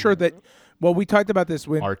have to gonna- make sure that. Well, we talked about this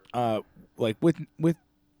when, Art- like with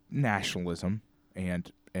nationalism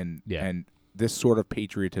and Yeah. and this sort of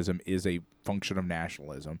patriotism is a function of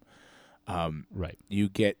nationalism. right. You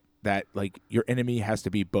get that like your enemy has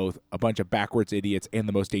to be both a bunch of backwards idiots and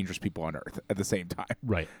the most dangerous people on earth at the same time.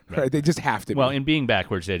 Right. Right? They just have to. Well, be. in being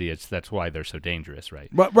backwards idiots, that's why they're so dangerous, right?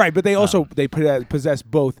 But right, but they also they possess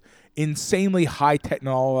both insanely high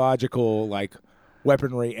technological like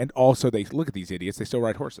weaponry and also they look at these idiots. They still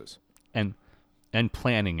ride horses. And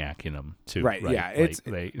planning acumen too. Right, yeah, Like, it's-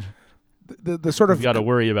 they The sort of got to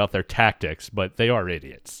worry about their tactics, but they are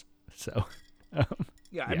idiots. So yeah.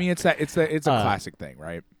 I yeah. mean, it's a classic thing,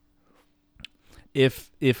 right?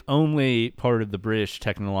 if only part of the British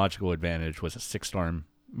technological advantage was a 6-star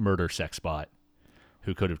murder sex bot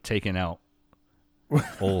who could have taken out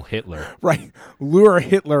old Hitler. Right, lure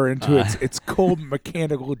Hitler into its cold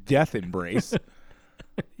mechanical death embrace,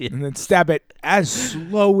 Yeah. and then stab it as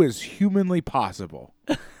slow as humanly possible.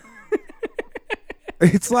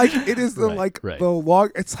 It's like it is the Right. the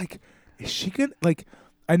log. It's like is she gonna like?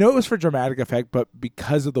 I know it was for dramatic effect, but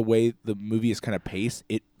because of the way the movie is kind of paced,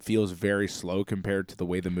 it feels very slow compared to the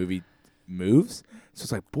way the movie moves. So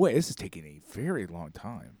it's like, boy, this is taking a very long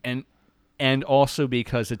time. And also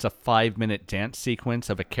because it's a 5-minute dance sequence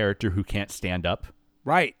of a character who can't stand up.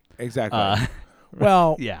 Right, exactly.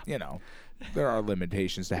 Well, yeah. you know, there are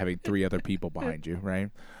limitations to having 3 other people behind you, right?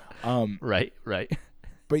 Right.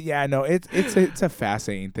 But yeah, no, it's a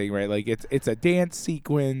fascinating thing, right? Like it's a dance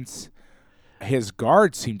sequence. His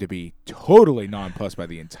guards seem to be totally nonplussed by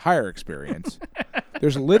the entire experience.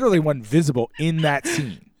 There's literally one visible in that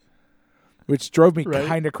scene, which drove me Right.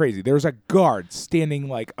 kind of crazy. There was a guard standing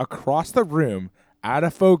like across the room, out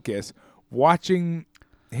of focus, watching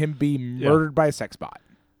him be murdered by a sex bot.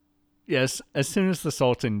 Yes, as soon as the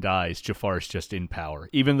Sultan dies, Jafar's just in power.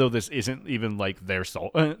 Even though this isn't even like their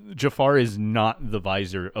Sultan. Jafar is not the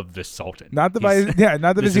visor of the Sultan. Not the He's-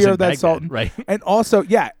 not the this vizier isn't of that Baghdad, sultan, right? And also,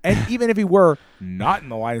 yeah, and even if he were not in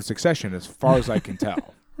the line of succession, as far as I can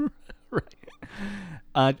tell, Right.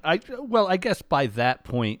 I guess by that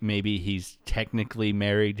point, maybe he's technically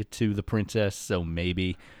married to the princess, so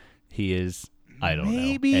maybe he is. I don't know.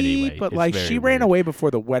 maybe, Anyway, but it's like very she ran weird. away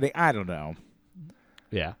before the wedding. I don't know.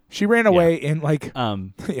 Yeah. She ran away in like,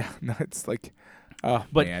 yeah, no, it's like, oh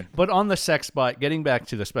But man, but on the sex bot, getting back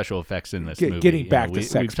to the special effects in this movie, getting you back know, to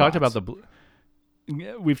sex we've talked about bots.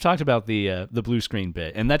 we've talked about the blue screen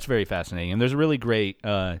bit, and that's very fascinating. And there's a really great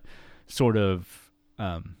sort of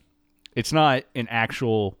it's not an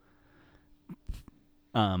actual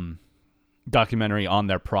documentary on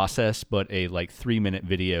their process, but a like 3-minute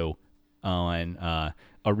video on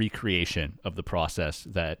a recreation of the process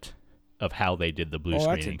of how they did the blue oh,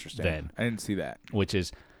 screening that's interesting. then, I didn't see that. which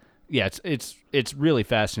is it's really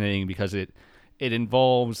fascinating because it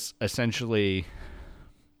involves essentially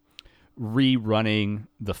rerunning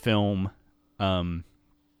the film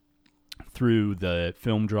through the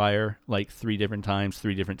film dryer like 3 different times,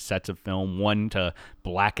 3 different sets of film, one to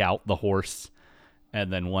black out the horse,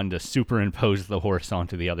 and then one to superimpose the horse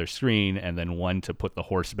onto the other screen, and then one to put the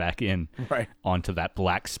horse back in onto that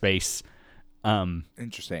black space.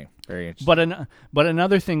 Interesting. Very interesting. But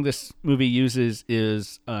another thing this movie uses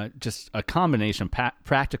is just a combination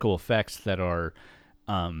practical effects that are,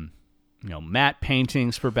 matte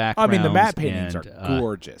paintings for backgrounds. I mean, the matte paintings are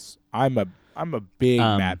gorgeous. I'm a big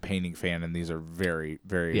matte painting fan, and these are very,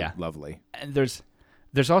 very lovely. And there's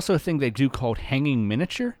also a thing they do called hanging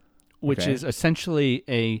miniature, which is essentially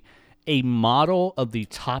a model of the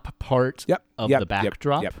top part of the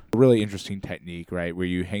backdrop. Really interesting technique, right? Where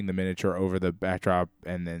you hang the miniature over the backdrop,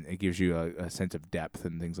 and then it gives you a sense of depth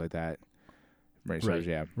and things like that.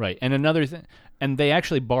 Right. Right. And another thing, and they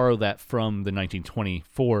actually borrow that from the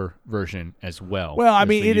 1924 version as well. Well, I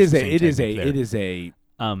mean, it is an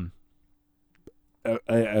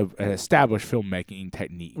established filmmaking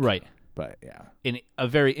technique, right? But yeah, and a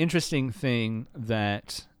very interesting thing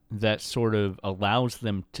that sort of allows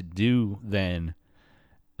them to do then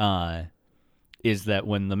is that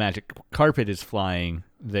when the magic carpet is flying,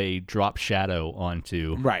 they drop shadow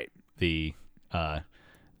onto the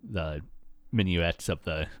minuets of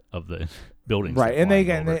the buildings, right? And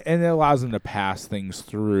it allows them to pass things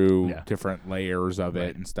through different layers of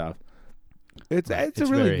it and stuff. It's a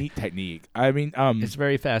really neat technique. I mean, it's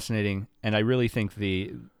very fascinating, and I really think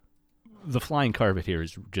the flying carpet here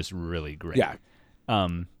is just really great. Yeah.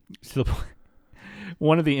 So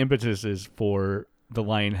one of the impetuses for The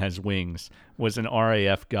Lion Has Wings was an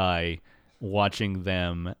RAF guy watching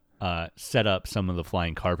them set up some of the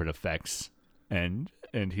flying carpet effects, and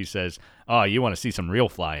he says, "Oh, you want to see some real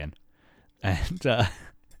flying?" And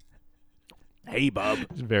hey, bub,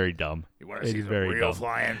 it's very dumb. You want to see some real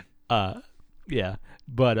flying? Yeah,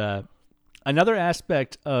 but another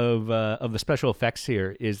aspect of the special effects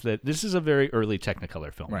here is that this is a very early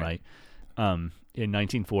Technicolor film, right? In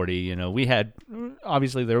 1940, we had,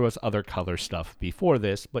 obviously there was other color stuff before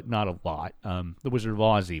this, but not a lot. The Wizard of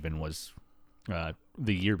Oz even was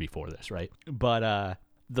the year before this, right? But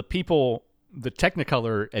the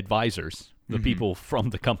Technicolor advisors, the people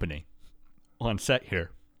from the company on set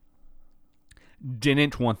here,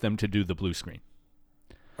 didn't want them to do the blue screen.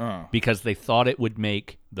 Because they thought it would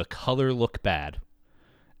make the color look bad,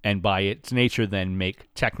 and by its nature then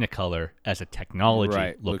make Technicolor as a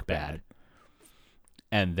technology look bad.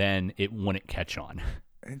 And then it wouldn't catch on.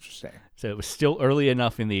 Interesting. So it was still early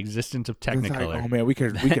enough in the existence of Technicolor. Like, oh man, we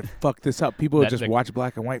could fuck this up. People would just watch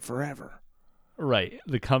black and white forever. Right.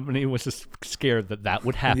 The company was just scared that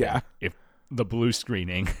would happen if the blue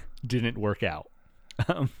screening didn't work out.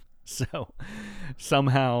 So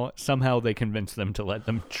somehow they convinced them to let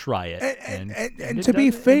them try it. And to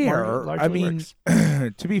be fair, I mean,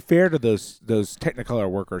 to be fair to those Technicolor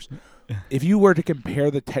workers, if you were to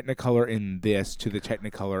compare the Technicolor in this to the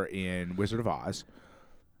Technicolor in Wizard of Oz,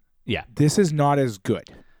 this is not as good.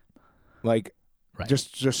 Like,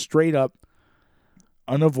 just straight up,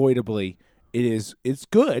 unavoidably, it's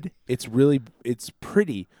good. It's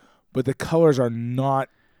pretty, but the colors are not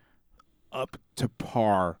up to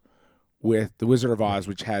par with the Wizard of Oz,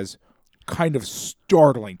 which has kind of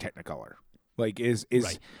startling Technicolor. Like is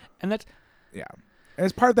right. And that's and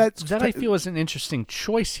as part of that I feel is an interesting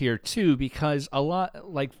choice here too, because a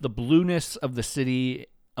lot like the blueness of the city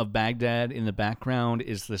of Baghdad in the background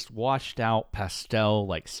is this washed out pastel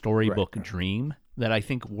like storybook dream that I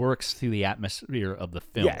think works through the atmosphere of the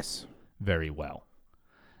film very well.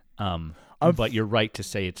 But you're right to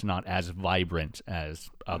say it's not as vibrant as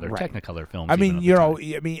other Technicolor films. I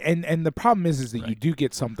mean, and the problem is that you do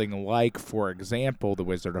get something like, for example, The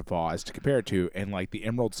Wizard of Oz to compare it to, and like the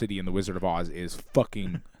Emerald City in The Wizard of Oz is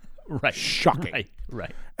fucking shocking.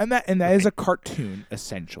 Right. And that is a cartoon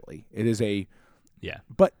essentially. It is a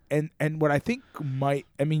But and what I think other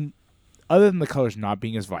than the colors not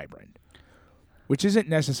being as vibrant, which isn't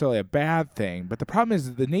necessarily a bad thing, but the problem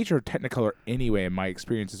is the nature of Technicolor anyway, in my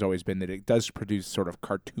experience, has always been that it does produce sort of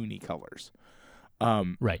cartoony colors.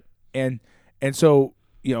 Right. And so,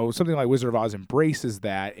 something like Wizard of Oz embraces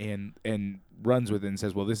that and runs with it and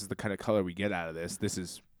says, well, this is the kind of color we get out of this.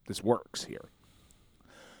 This works here.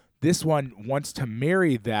 This one wants to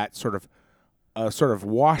marry that sort of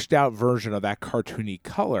washed out version of that cartoony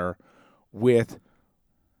color with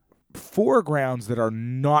foregrounds that are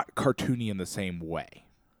not cartoony in the same way.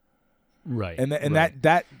 Right. And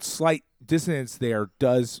that slight dissonance there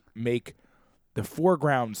does make the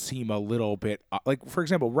foreground seem a little bit like, for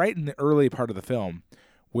example, right in the early part of the film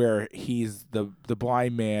where he's the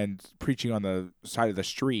blind man preaching on the side of the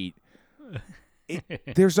street,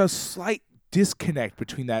 there's a slight disconnect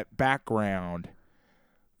between that background,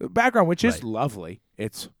 the background which is Right. lovely.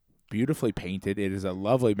 It's beautifully painted. It is a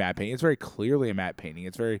lovely matte painting. It's very clearly a matte painting.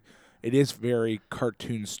 It is very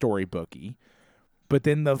cartoon storybooky. But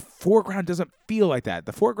then the foreground doesn't feel like that.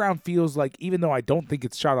 The foreground feels like, even though I don't think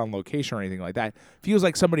it's shot on location or anything like that, feels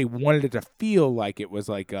like somebody wanted it to feel like it was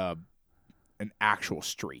like an actual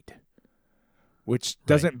street, which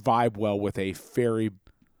doesn't vibe well with a fairy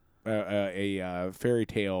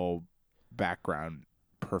tale background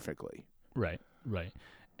perfectly. Right.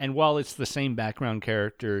 And while it's the same background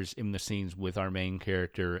characters in the scenes with our main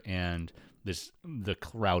character and the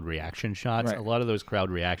crowd reaction shots, Right. a lot of those crowd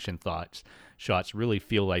reaction shots really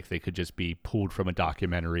feel like they could just be pulled from a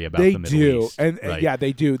documentary about They the Middle do, East. and right? yeah,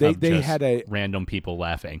 they do. They Of just had a random people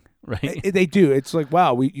laughing, right? they do. It's like,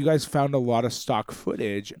 wow, you guys found a lot of stock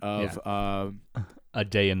footage of A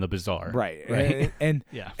day in the bazaar, right. And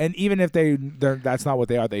Yeah. and even if that's not what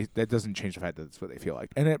they are, that doesn't change the fact that that's what they feel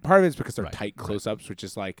like. And part of it is because they're Right, tight close-ups, which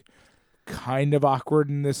is like kind of awkward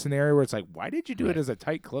in this scenario where it's like, why did you do it Right. as a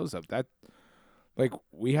tight close-up? That, like,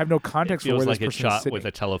 we have no It context for feels where like this it's person is shot sitting. with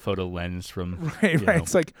a telephoto lens from Right. you know,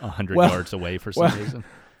 It's like 100 well- yards away for some well- reason.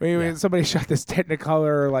 I mean, somebody shot this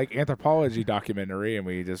Technicolor like anthropology documentary, and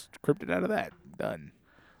we just cribbed it out of that. Done.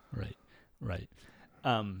 Right.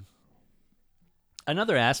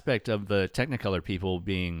 Another aspect of the Technicolor people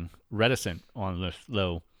being reticent on this,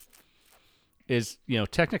 though, is,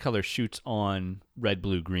 Technicolor shoots on red,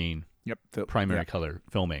 blue, green Yep. primary color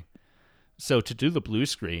filming. So to do the blue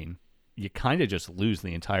screen, you kind of just lose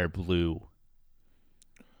the entire blue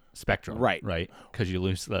spectrum, Right. Because you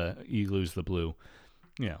lose the blue.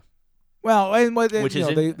 Well, and Which is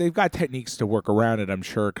they've got techniques to work around it, I'm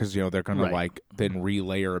sure, because they're going to Right. like then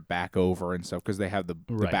relayer it back over and stuff because they have the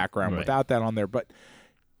Right, background right. without that on there. But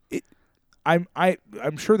I'm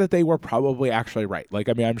sure that they were probably actually right. Like,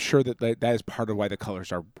 I mean, I'm sure that is part of why the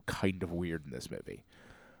colors are kind of weird in this movie.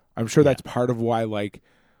 I'm sure that's part of why, like,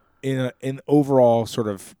 in an overall sort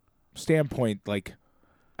of standpoint, like,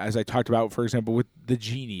 as I talked about, for example, with the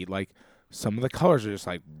genie, like, some of the colors are just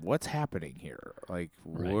like, what's happening here? Like,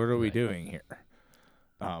 what are we doing here?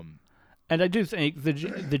 And I do think the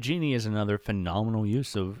genie is another phenomenal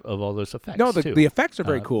use of all those effects. No, too. the effects are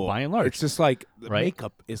very cool. by and large. It's just like the Right?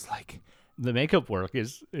 makeup is like, The makeup work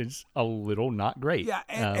is a little not great. Yeah,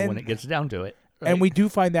 when and- it gets down to it. and right? we do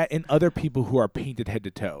find that in other people who are painted head to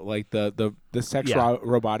toe. Like the sex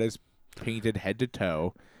robot is painted head to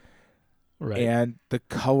toe, right. and the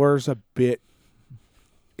colors a bit.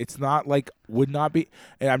 It's not like would not be,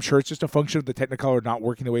 and I'm sure it's just a function of the Technicolor not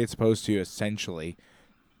working the way it's supposed to. Essentially,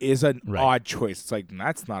 is an Right. odd choice. It's like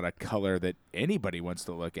that's not a color that anybody wants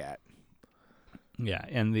to look at. Yeah,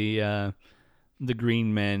 and the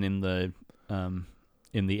green men in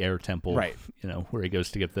the air temple, Right. where he goes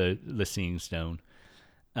to get the seeing stone.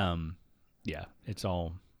 Yeah, it's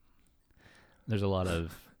all. There's a lot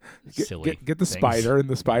of silly. Get the things. spider, and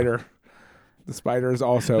the spider. The spider is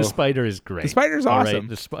also The spider is great. The spider's All right, awesome.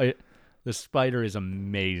 the spider is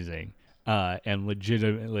amazing, and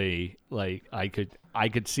legitimately, like I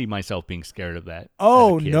could see myself being scared of that.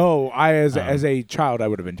 Oh as a kid. no! As a child, I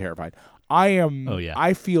would have been terrified. I am. Oh, yeah.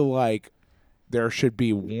 I feel like there should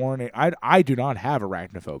be warning. I do not have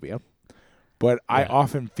arachnophobia, but I Yeah.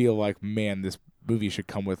 often feel like, man, this movie should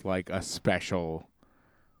come with like a special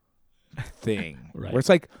thing Right. where it's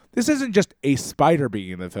like this isn't just a spider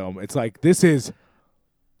being in the film. It's like this is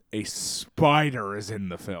a spider is in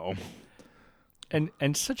the film. and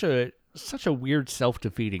such a weird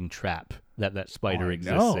self-defeating trap that spider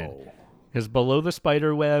exists in. No. Because below the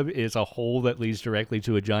spider web is a hole that leads directly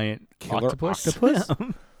to a giant Killer octopus.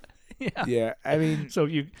 Yeah. Yeah, I mean, So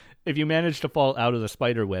if you manage to fall out of the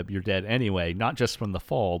spider web, you're dead anyway. Not just from the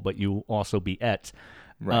fall, but you also be et.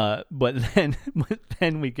 Right. But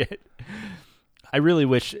then we get. I really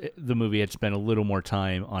wish the movie had spent a little more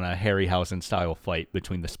time on a Harryhausen style fight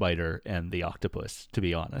between the spider and the octopus. To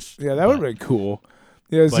be honest. yeah, that would have been cool.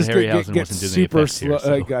 Yeah, it's but just get Harryhausen wasn't doing the super effects here,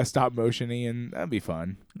 slow, so- like stop motiony, and that'd be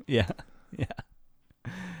fun. Yeah.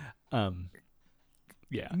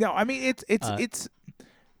 Yeah. No, I mean it's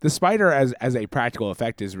the spider as a practical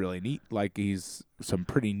effect is really neat. Like he's some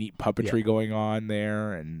pretty neat puppetry going on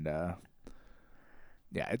there, and I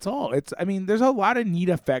mean there's a lot of neat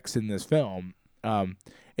effects in this film.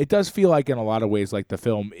 It does feel like in a lot of ways like the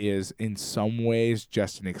film is in some ways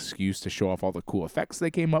just an excuse to show off all the cool effects they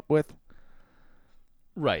came up with,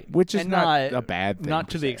 Right. which is And not a bad thing. Not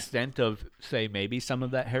per to the se. extent of, say, maybe some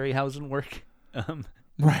of that Harryhausen work.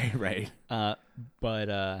 Right. But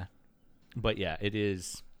yeah, it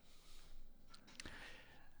is.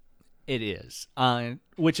 It is,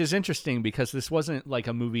 which is interesting because this wasn't like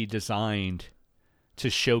a movie designed to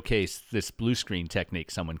showcase this blue screen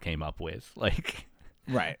technique someone came up with.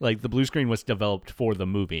 Right. Like the blue screen was developed for the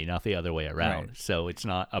movie, not the other way around. Right. So it's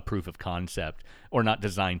not a proof of concept, or not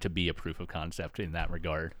designed to be a proof of concept in that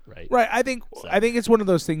regard, right? Right. I think it's one of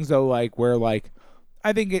those things though, like where like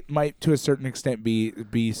I think it might to a certain extent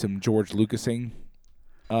be some George Lucasing,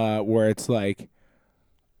 where it's like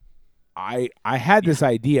I had this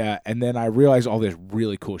idea and then I realized all this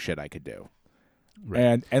really cool shit I could do.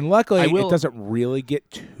 Right. And luckily it doesn't really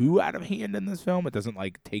get too out of hand in this film. It doesn't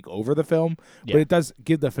like take over the film, but it does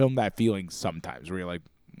give the film that feeling sometimes where you're like,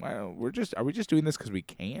 well, are we just doing this because we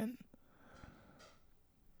can?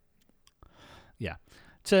 Yeah.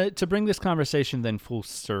 To bring this conversation then full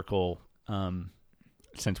circle,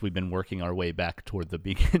 since we've been working our way back toward the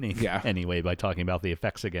beginning anyway by talking about the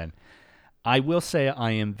effects again, I will say I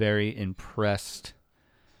am very impressed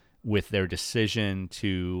with their decision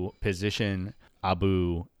to position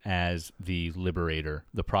Abu as the liberator,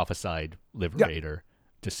 the prophesied liberator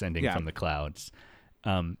descending from the clouds,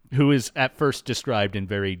 who is at first described in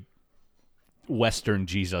very Western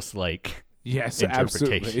Jesus-like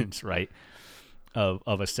interpretations, right,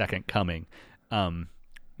 of a second coming.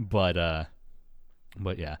 But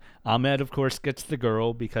yeah, Ahmed, of course, gets the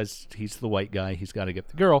girl because he's the white guy. He's got to get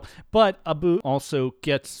the girl. But Abu also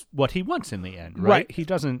gets what he wants in the end, right? He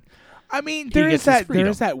doesn't. I mean, there is that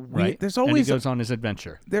weird. Right? There's always and he goes on his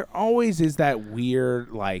adventure. There always is that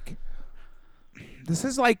weird, like. This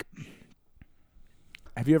is like.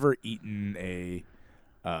 Have you ever eaten a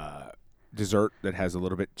dessert that has a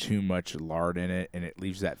little bit too much lard in it, and it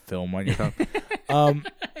leaves that film on your tongue?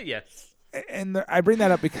 Yes. And I bring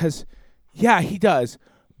that up because, yeah, he does,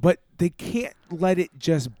 but they can't let it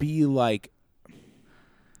just be like.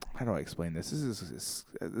 How do I explain this?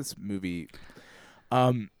 This movie.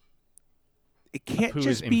 It can't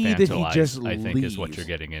just be that he just leaves. I think is what you're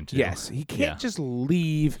getting into. Yes, he can't just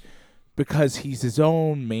leave because he's his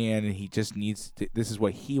own man and he just needs to, this is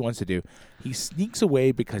what he wants to do. He sneaks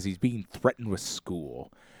away because he's being threatened with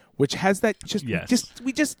school, which has that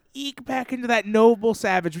we just eke back into that noble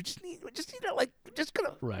savage. We just need to like just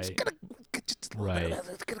gonna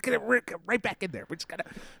get it right back in there. We're just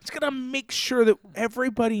gonna make sure that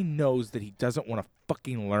everybody knows that he doesn't want to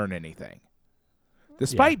fucking learn anything,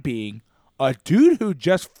 despite being a dude who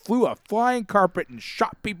just flew a flying carpet and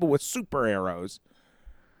shot people with super arrows.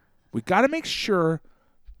 We got to make sure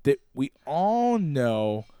that we all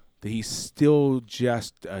know that he's still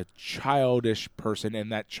just a childish person,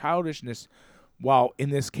 and that childishness, while in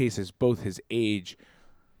this case is both his age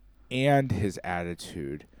and his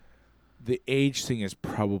attitude, the age thing is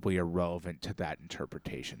probably irrelevant to that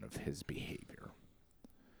interpretation of his behavior.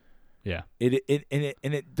 Yeah.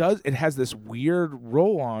 It has this weird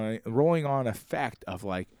rolling on effect of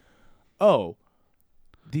like, oh,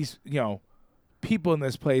 these, people in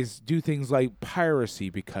this place do things like piracy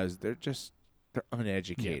because they're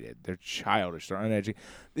uneducated. Yeah. They're childish. They're uneducated.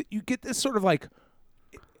 You get this sort of like,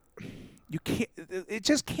 it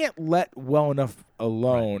just can't let well enough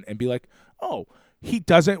alone and be like, oh, he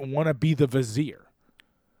doesn't want to be the vizier.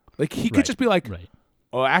 Like he could just be like,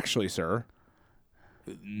 oh, actually, sir,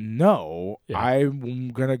 no, I'm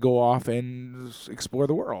going to go off and explore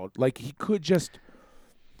the world. Like he could just,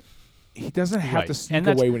 he doesn't have to sneak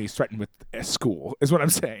away when he's threatened with a school, is what I'm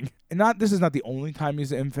saying. And this is not the only time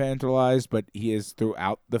he's infantilized, but he is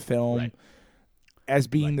throughout the film as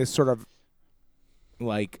being this sort of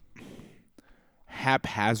like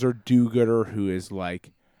haphazard do-gooder who is like,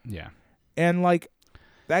 and like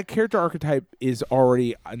that character archetype is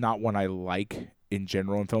already not one I like in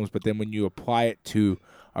general in films, but then when you apply it to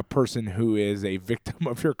a person who is a victim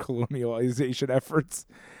of your colonialization efforts,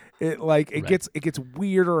 it gets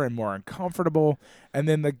weirder and more uncomfortable. And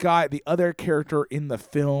then the other character in the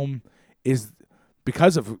film is,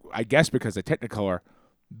 because of Technicolor,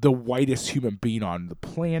 the whitest human being on the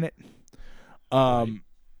planet.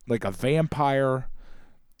 Like a vampire.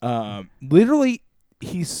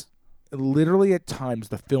 He's literally at times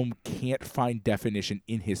the film can't find definition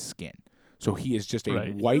in his skin. So he is just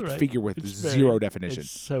a white figure with zero definition. It's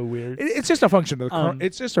so weird. It's just a function of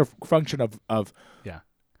it's just a function of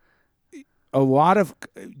a lot of,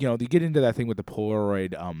 you get into that thing with the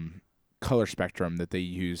Polaroid color spectrum that they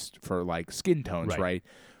used for like skin tones, right?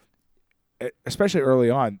 Especially early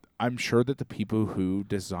on, I'm sure that the people who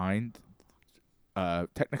designed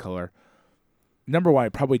Technicolor, number one,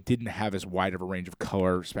 it probably didn't have as wide of a range of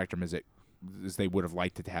color spectrum as they would have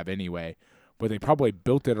liked it to have anyway. But they probably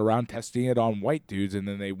built it around testing it on white dudes, and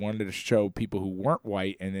then they wanted to show people who weren't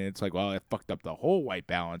white, and then it's like, well, it fucked up the whole white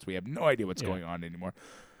balance. We have no idea what's going on anymore.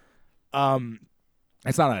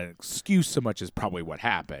 it's not an excuse so much as probably what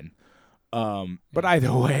happened. But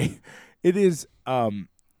either way, it is.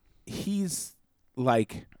 He's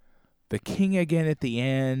like the king again at the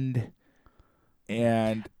end,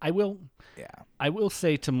 and I will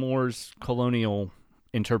say to Moore's colonial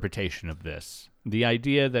interpretation of this, the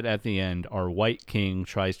idea that at the end our white king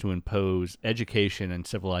tries to impose education and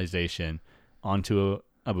civilization onto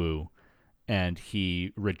Abu, and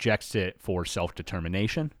he rejects it for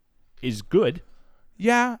self-determination, is good.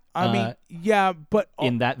 Yeah, I mean, yeah, but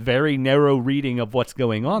in that very narrow reading of what's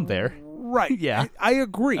going on there. Right. Yeah. I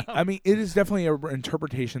agree. I mean, it is definitely an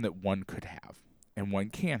interpretation that one could have and one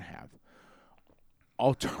can have.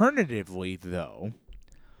 Alternatively, though,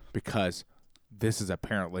 because this is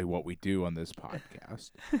apparently what we do on this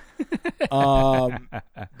podcast,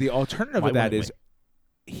 the alternative of that is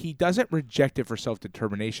he doesn't reject it for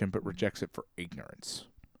self-determination, but rejects it for ignorance.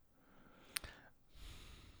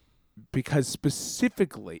 Because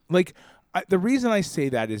specifically, like, the reason I say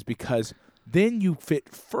that is because then you fit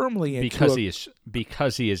firmly into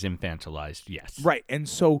because he is infantilized. Yes, right. And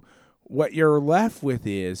so what you're left with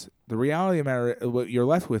is the reality of the matter. What you're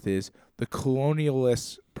left with is the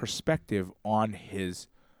colonialist perspective on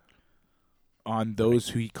those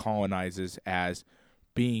who he colonizes as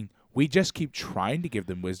being. We just keep trying to give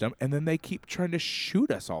them wisdom, and then they keep trying to shoot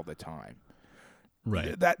us all the time.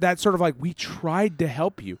 Right. That's sort of like, we tried to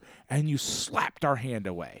help you, and you slapped our hand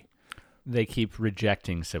away. They keep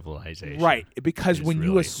rejecting civilization. Right, because when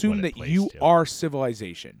you assume that you are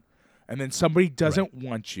civilization, and then somebody doesn't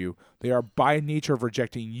want you, they are by nature of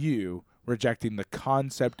rejecting you, rejecting the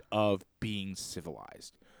concept of being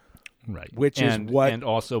civilized. Right. Which is what and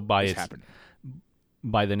also by is happening.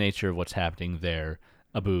 By the nature of what's happening there,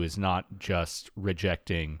 Abu is not just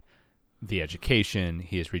rejecting the education,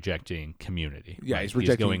 he is rejecting community. Yeah, right? he's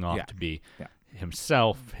rejecting. He's going off to be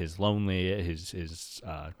himself, his lonely, his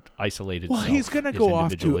isolated. Well, self, he's going to go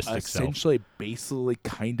off to essentially, self. basically,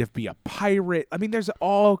 kind of be a pirate. I mean, there's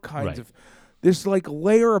all kinds of. There's like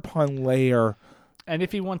layer upon layer. And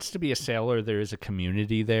if he wants to be a sailor, there is a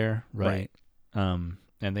community there, right? And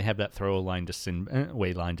they have that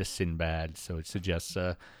way line to Sinbad, so it suggests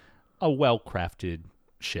a well-crafted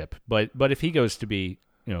ship. But if he goes to be,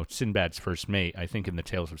 Sinbad's first mate, I think in the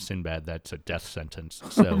Tales of Sinbad, that's a death sentence.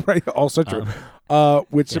 So right, also true.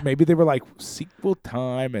 Which maybe they were like sequel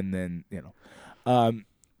time, and then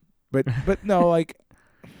but no, like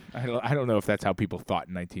I don't know if that's how people thought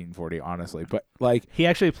in 1940, honestly. But like he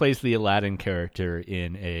actually plays the Aladdin character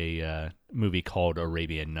in a movie called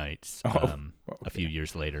Arabian Nights a few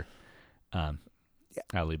years later.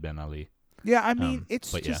 Ali Ben Ali. Yeah, I mean,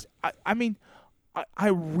 it's just I mean. I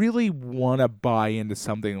really want to buy into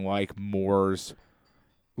something like Moore's,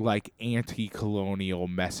 like, anti-colonial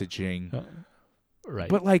messaging. Right.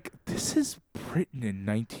 But, like, this is written in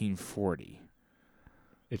 1940.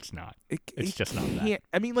 It's not. It's just not that.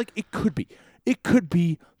 I mean, like, it could be. It could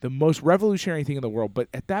be the most revolutionary thing in the world, but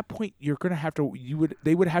at that point, you're going to have to,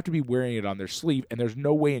 they would have to be wearing it on their sleeve, and there's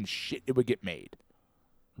no way in shit it would get made.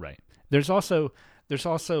 Right. There's also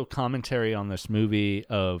commentary on this movie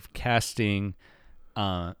of casting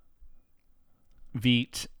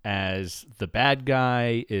Veidt as the bad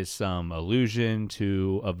guy is some allusion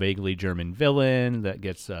to a vaguely German villain that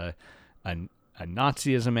gets a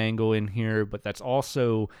Nazism angle in here, but that's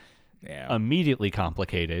also immediately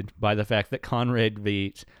complicated by the fact that Conrad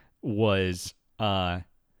Veidt was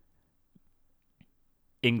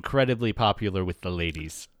incredibly popular with the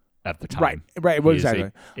ladies at the time. Right. Well,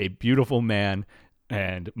 exactly. A beautiful man.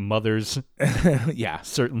 And mothers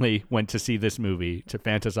certainly went to see this movie to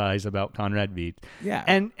fantasize about Conrad Veidt. Yeah.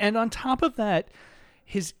 And on top of that,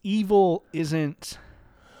 his evil isn't...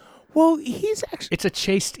 Well, he's actually... It's a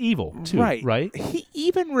chaste evil, too, right? He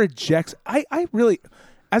even rejects... I really...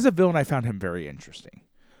 As a villain, I found him very interesting.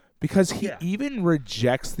 Because he even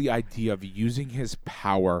rejects the idea of using his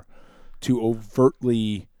power to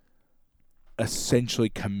overtly, essentially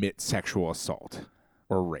commit sexual assault.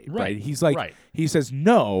 Or rape, right? He's like, he says,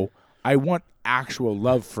 no, I want actual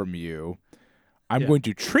love from you. I'm going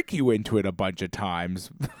to trick you into it a bunch of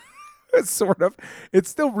times. Sort of. It's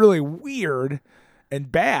still really weird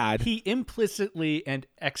and bad. He implicitly and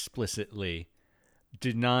explicitly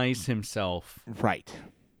denies himself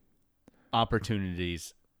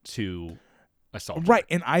opportunities to assault. Right,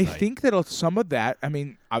 and I think that some of that, I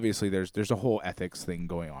mean, obviously there's a whole ethics thing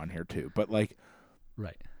going on here too, but like,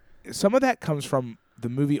 some of that comes from the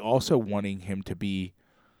movie also wanting him to be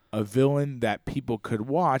a villain that people could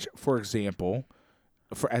watch, for example,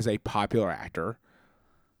 as a popular actor.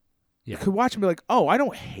 You could watch and be like, oh, I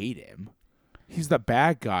don't hate him. He's the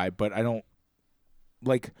bad guy, but I don't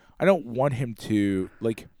I don't want him to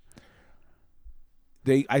like.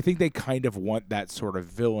 I think they kind of want that sort of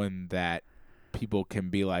villain that people can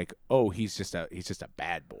be like, oh, he's just a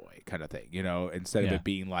bad boy kind of thing, instead of it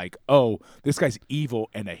being like, oh, this guy's evil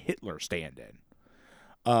and a Hitler stand-in.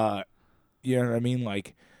 You know what I mean?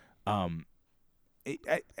 Like, and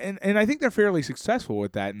I think they're fairly successful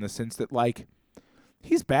with that in the sense that like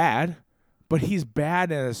he's bad, but he's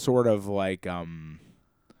bad in a sort of like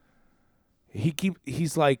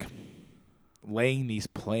he's like laying these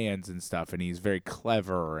plans and stuff, and he's very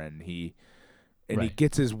clever, and he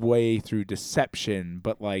gets his way through deception,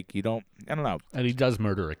 but like I don't know. And he does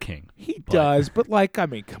murder a king. He does, but like, I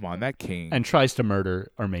mean, come on, that king. And tries to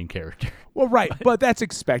murder our main character. Well, right, but that's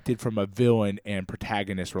expected from a villain and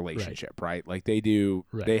protagonist relationship, right? Like they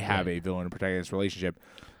have a villain and protagonist relationship,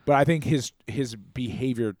 but I think his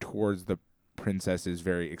behavior towards the princess is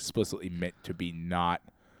very explicitly meant to be not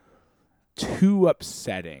too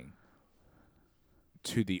upsetting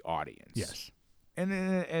to the audience. Yes.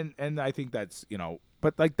 And I think that's,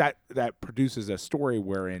 but like that produces a story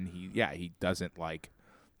wherein he doesn't like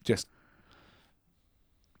just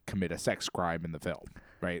commit a sex crime in the film,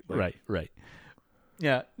 right? Like, right.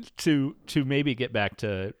 Yeah, to maybe get back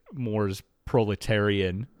to Moore's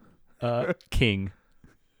proletarian king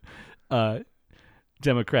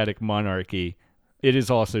democratic monarchy, it is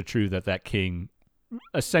also true that king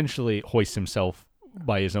essentially hoists himself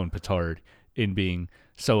by his own petard in being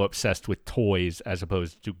so obsessed with toys as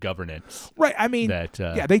opposed to governance. Right. I mean, that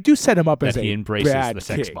they do set him up as he a embraces bad the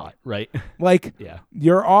sex king. bot, right? Like,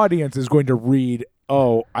 your audience is going to read,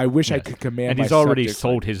 oh, I wish I could command and my he's already subjects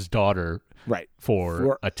sold his daughter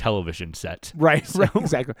for a television set. Right, right,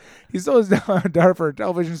 exactly. He sold his daughter for a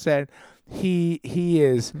television set. He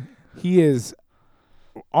is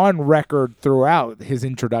on record throughout his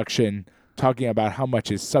introduction talking about how much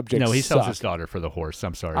his subjects No, he sells suck. his daughter for the horse.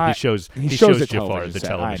 I'm sorry. He shows Jafar the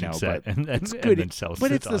television set and then sells but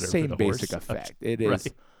the it's the daughter same for the basic horse. effect. It is. Right.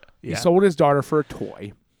 He sold his daughter for a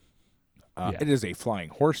toy. It is a flying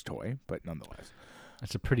horse toy, but nonetheless.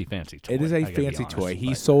 It's a pretty fancy toy. It is a fancy toy.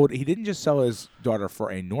 He didn't just sell his daughter for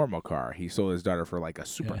a normal car. He sold his daughter for like a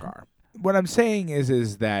supercar. What I'm saying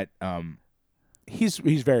is that he's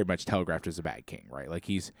very much telegraphed as a bad king, right? Like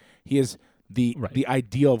he is the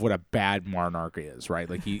ideal of what a bad monarch is, right?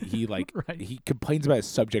 Like he like he complains about his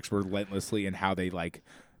subjects relentlessly and how they like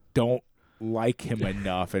don't like him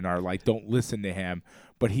enough and are like don't listen to him,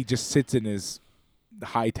 but he just sits in his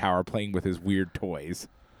high tower playing with his weird toys.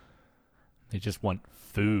 They just want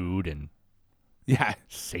food and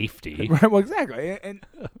safety. Right, well, exactly.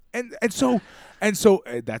 And so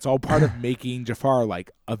that's all part of making Jafar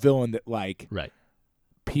like a villain that like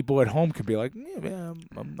people at home could be like,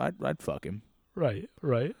 I'd fuck him. Right.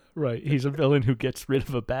 He's a villain who gets rid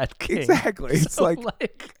of a bad king. Exactly. It's so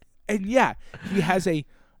like and he has a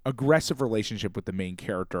aggressive relationship with the main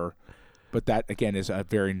character, but that again is a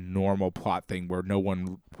very normal plot thing where no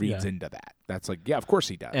one reads into that. That's like, of course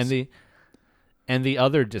he does. And the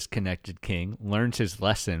other disconnected king learns his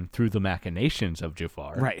lesson through the machinations of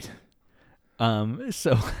Jafar. Right.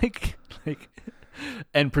 So like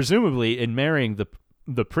and presumably in marrying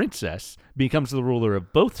the princess becomes the ruler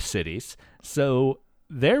of both cities. So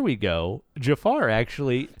there we go. Jafar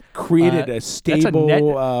actually created a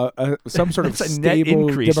stable, some sort of stable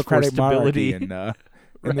democratic monarchy in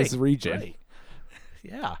this region. Right.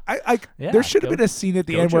 Yeah. There should have been a scene at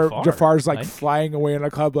the end where Jafar's like flying away in a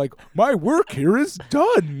club, like, my work here is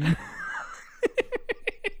done.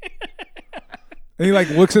 And he like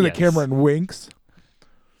looks at the camera and winks.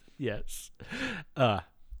 Yes.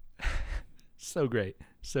 So great.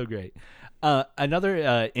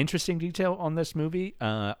 Another interesting detail on this movie,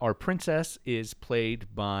 our princess is played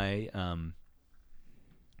by I'm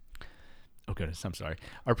sorry.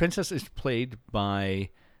 Our princess is played by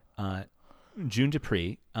June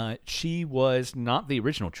Dupree. She was not the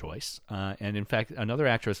original choice, and in fact, another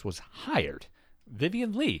actress was hired.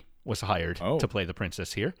 Vivian Lee was hired to play the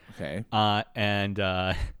princess here. Okay.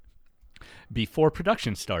 And before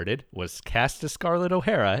production started, was cast as Scarlett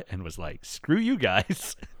O'Hara and was like, "Screw you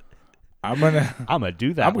guys, I'm gonna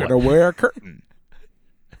do that. I'm gonna wear a curtain."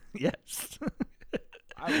 Yes.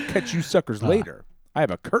 I'll catch you suckers later. I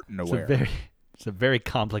have a curtain to wear. It's a very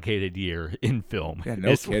complicated year in film. Yeah,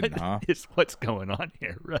 no kidding, huh? Is what's going on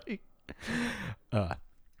here, right? But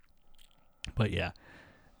yeah,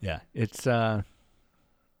 it's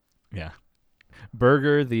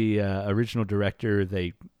Berger, the original director,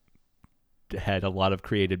 they had a lot of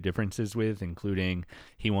creative differences with, including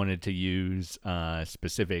he wanted to use a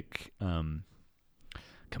specific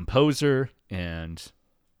composer and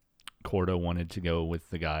Korda wanted to go with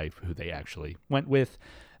the guy who they actually went with.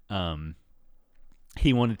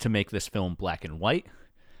 He wanted to make this film black and white,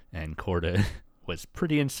 and Korda was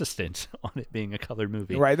pretty insistent on it being a color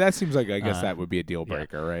movie. Right. That seems like, I guess that would be a deal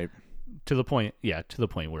breaker, right? To the point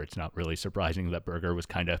where it's not really surprising that Berger was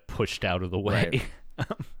kind of pushed out of the way. Right.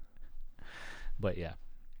 But yeah.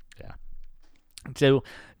 So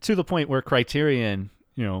to the point where Criterion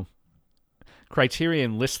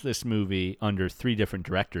lists this movie under 3 different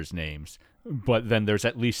directors' names, but then there's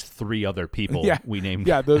at least 3 other people we named.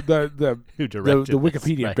 Yeah, the who directed the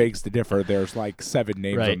Wikipedia this, right? begs to differ. There's like 7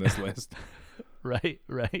 names on this list. Right.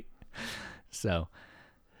 So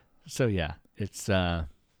yeah, there's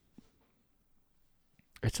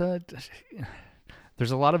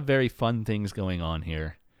a lot of very fun things going on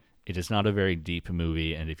here. It is not a very deep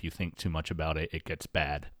movie, and if you think too much about it, it gets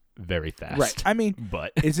bad very fast. Right. I mean,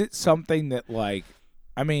 but is it something that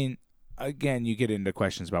again, you get into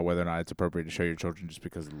questions about whether or not it's appropriate to show your children just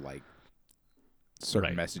because of like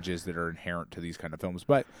certain messages that are inherent to these kind of films.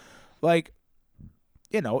 But like,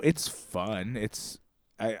 it's fun. It's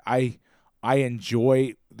I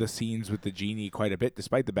enjoy the scenes with the genie quite a bit,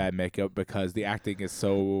 despite the bad makeup, because the acting is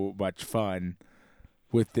so much fun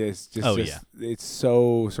with this. It's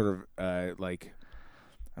so sort of like,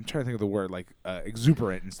 I'm trying to think of the word, like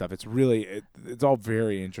exuberant and stuff. It's really it's all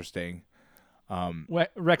very interesting.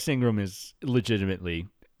 Rex Ingram is legitimately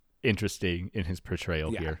interesting in his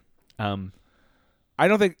portrayal here. I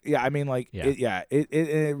don't think. Yeah, I mean, like,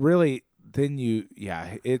 it really. Then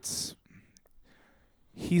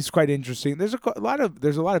he's quite interesting. There's a lot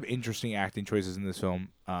of interesting acting choices in this film.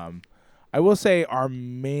 I will say our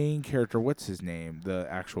main character, what's his name? The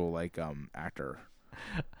actual actor.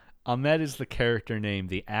 Ahmed is the character name.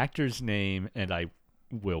 The actor's name, and I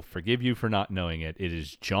will forgive you for not knowing it. It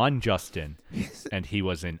is John Justin, and he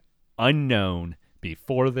was an unknown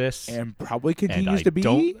before this, and probably continues to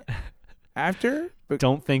be after. But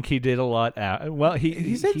don't think he did a lot. Well,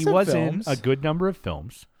 he was films. in a good number of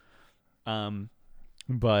films.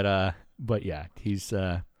 But yeah, he's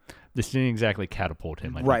this didn't exactly catapult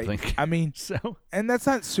him. I don't think. I mean, so, and that's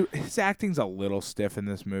not his acting's a little stiff in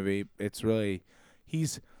this movie. It's really he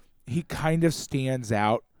kind of stands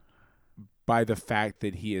out by the fact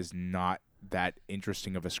that he is not that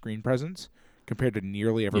interesting of a screen presence compared to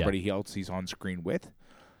nearly everybody else he's on screen with.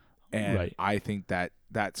 And I think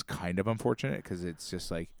that's kind of unfortunate because it's just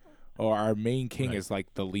like, our main king is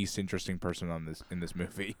like the least interesting person in this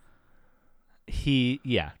movie. He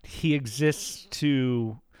exists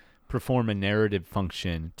to perform a narrative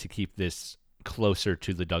function to keep this closer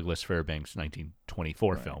to the Douglas Fairbanks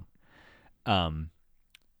 1924 film.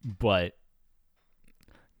 But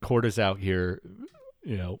Korda's out here,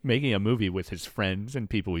 making a movie with his friends and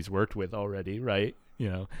people he's worked with already, right?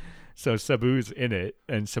 So Sabu's in it,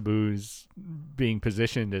 and Sabu's being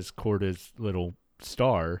positioned as Korda's little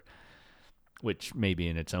star, which maybe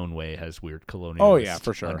in its own way has weird colonialist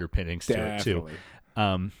for sure. underpinnings Definitely. to it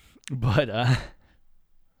too.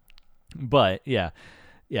 But yeah,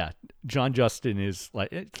 John Justin is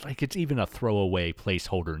it's even a throwaway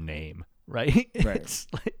placeholder name, right? Right. It's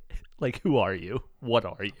like who are you? What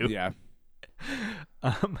are you? Yeah.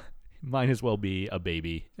 Might as well be a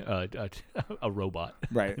baby, a robot,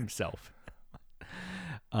 himself.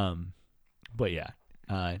 But yeah,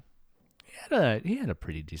 he had a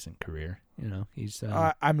pretty decent career. He's.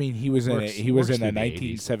 I mean, he was in a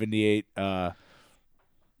 1978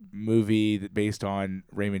 movie based on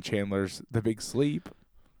Raymond Chandler's The Big Sleep,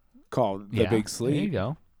 called The Big Sleep. There you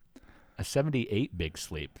go. A 78 Big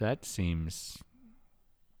Sleep. That seems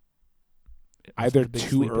either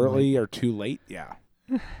too early or too late. Yeah.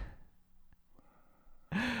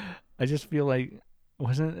 I just feel like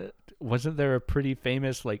wasn't there a pretty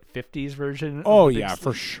famous 50s version? Oh of yeah, Sleep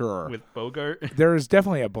for sure. with Bogart. There is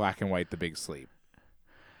definitely a black and white The Big Sleep.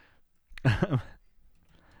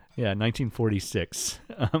 Yeah, 1946.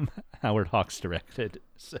 Howard Hawks directed.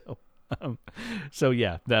 So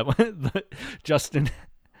yeah, that one.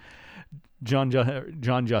 John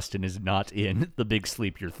Justin is not in The Big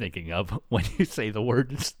Sleep you're thinking of when you say the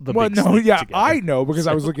words The Big Sleep together. I know because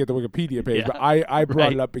I was looking at the Wikipedia page, but I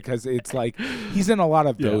brought it up because it's like he's in a lot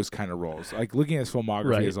of those kind of roles. Like looking at his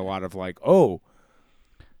filmography is a lot of like, oh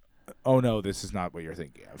no, this is not what you're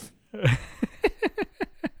thinking of.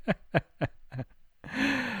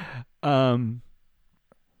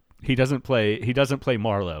 He doesn't play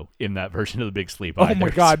Marlowe in that version of The Big Sleep. Oh my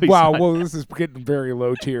God! So wow. Well, this is getting very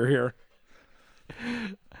low tier here.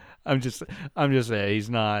 I'm just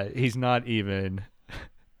saying he's not even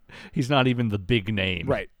he's not even the big name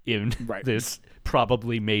Right. in Right. this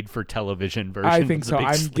probably made for television version. I think of so. The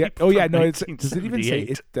Big Sleep Oh yeah, from no. Does it even say?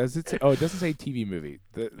 1978. Does it say? Oh, it doesn't say TV movie.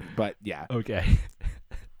 But yeah, Okay.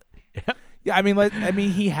 yeah. I mean,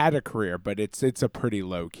 he had a career, but it's a pretty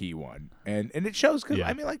low key one, and it shows. Cause Yeah.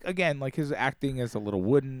 I mean, like again, like his acting is a little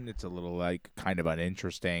wooden. It's a little like kind of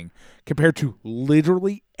uninteresting compared to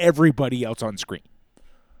literally everybody else on screen,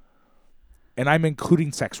 and I'm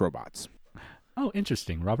including sex robots. Oh,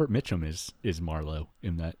 interesting. Robert Mitchum is Marlowe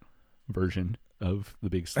in that version of The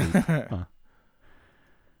Big Sleep. Huh.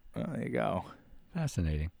 Oh, there you go.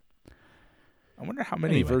 Fascinating. I wonder how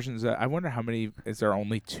many Anyway. versions. I wonder how many. Is there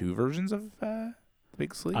only 2 versions of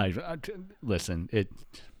Big Sleep? Listen,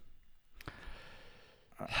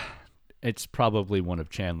 it's probably one of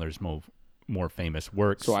Chandler's more famous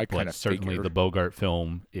works. So I but kinda certainly figured. the Bogart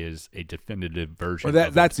film is a definitive version. Well,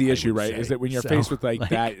 of that's it, the I issue, would right? say. Is that when you're So, faced with like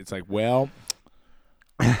that, it's like, well,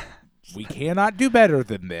 we cannot do better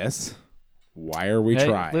than this. Why are we hey,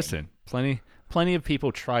 trying? Listen, plenty of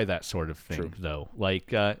people try that sort of thing, True. though.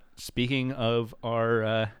 Like speaking of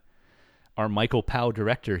our Michael Powell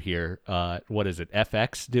director here, what is it?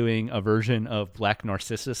 FX doing a version of Black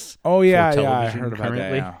Narcissus. Oh yeah, for yeah, I television heard about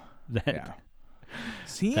currently. that. That- Yeah.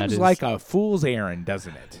 Seems that is- like a fool's errand,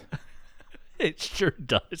 doesn't it? It sure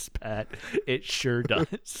does, Pat. It sure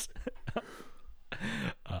does.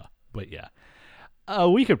 But yeah.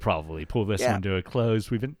 We could probably pull this Yeah. one to a close.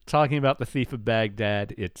 We've been talking about The Thief of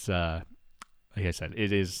Baghdad. It's, like I said,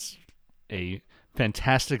 it is a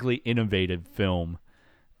fantastically innovative film.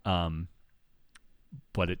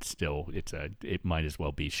 But it might as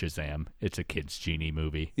well be Shazam. It's a kid's genie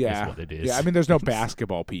movie. Yeah, is what it is. yeah. I mean, there's no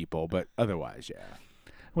basketball people, but otherwise, yeah.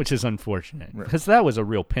 Which is unfortunate Right. because that was a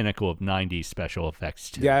real pinnacle of '90s special effects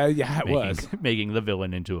too. Yeah, it was. making the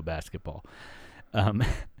villain into a basketball.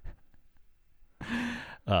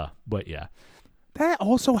 But yeah, That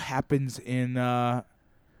also happens in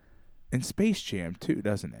Space Jam too,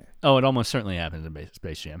 doesn't it? oh, it almost certainly happens in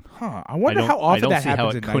Space Jam. Huh. I wonder how I often don't that see how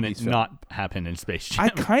happens it in couldn't 90s film. not happen in Space Jam. I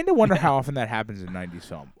kind of wonder how often that happens in 90s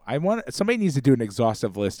film. Somebody needs to do an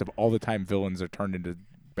exhaustive list of all the time villains are turned into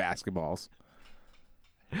basketballs.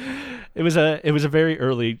 It was a very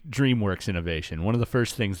early DreamWorks innovation. One of the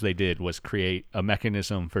first things they did was create a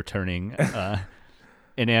mechanism for turning an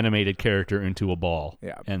animated character into a ball.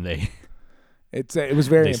 Yeah. And they It was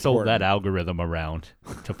very they sold important. that algorithm around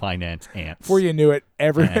to finance ants. Before you knew it,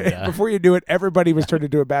 And, everybody was turned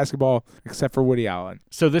into a basketball except for Woody Allen.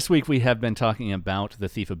 So this week we have been talking about The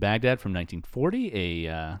Thief of Baghdad from 1940,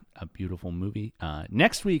 a beautiful movie.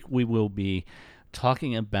 Next week we will be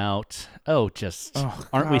talking about aren't we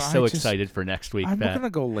God, so excited for next week, I'm Pat? gonna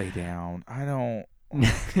go lay down. I don't.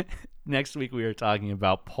 Next week we are talking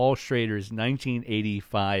about Paul Schrader's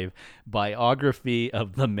 1985 biography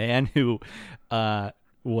of the man who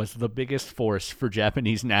was the biggest force for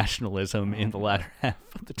Japanese nationalism in the latter half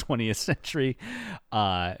of the 20th century.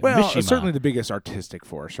 Well, Mishima. certainly the biggest artistic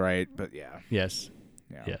force, right? But yeah. Yes.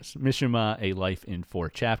 Yeah. Yes. Mishima, A Life in 4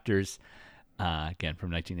 Chapters. Again,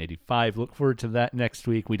 from 1985. Look forward to that next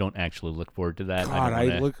week. We don't actually look forward to that. God, I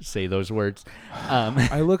don't want to say those words.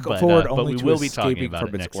 I look but, forward but only we to will be talking escaping about from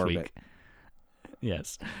it its next orbit. week.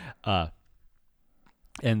 Yes.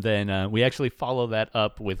 And then we actually follow that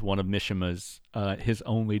up with one of Mishima's, his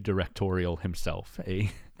only directorial himself,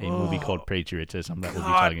 a movie called Patriotism that we'll be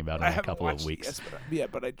talking about in a couple of weeks.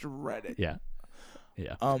 But I dread it. Yeah.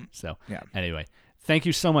 Yeah. So, yeah. anyway, thank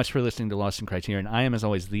you so much for listening to Lost in Criterion. I am, as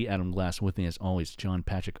always, the Adam Glass. With me, as always, John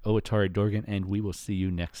Patrick Owatari Dorgan, and we will see you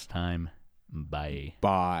next time. Bye.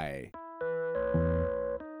 Bye.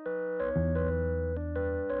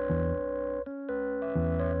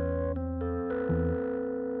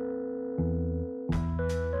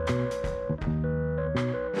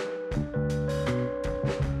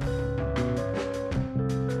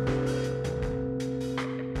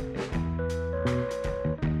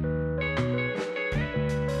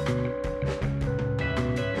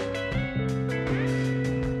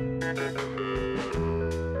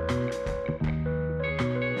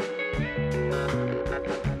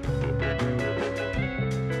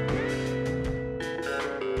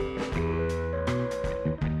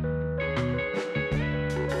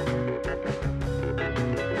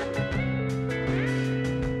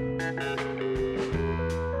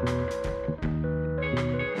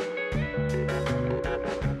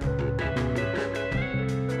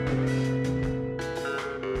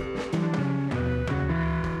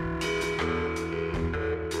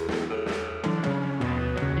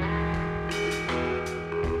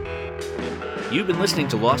 You've been listening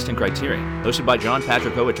to Lost in Criterion, hosted by John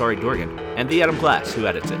Patrick Owatari Dorgan and the Adam Glass, who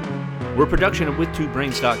edits it. We're a production of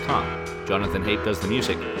with2brains.com. Jonathan Hape does the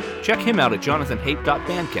music. Check him out at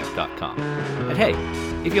jonathanhape.bandcamp.com. And hey,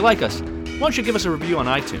 if you like us, why don't you give us a review on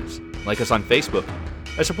iTunes, like us on Facebook,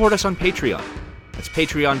 and support us on Patreon. That's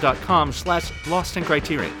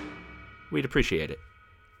patreon.com/lostandcriterion. We'd appreciate it.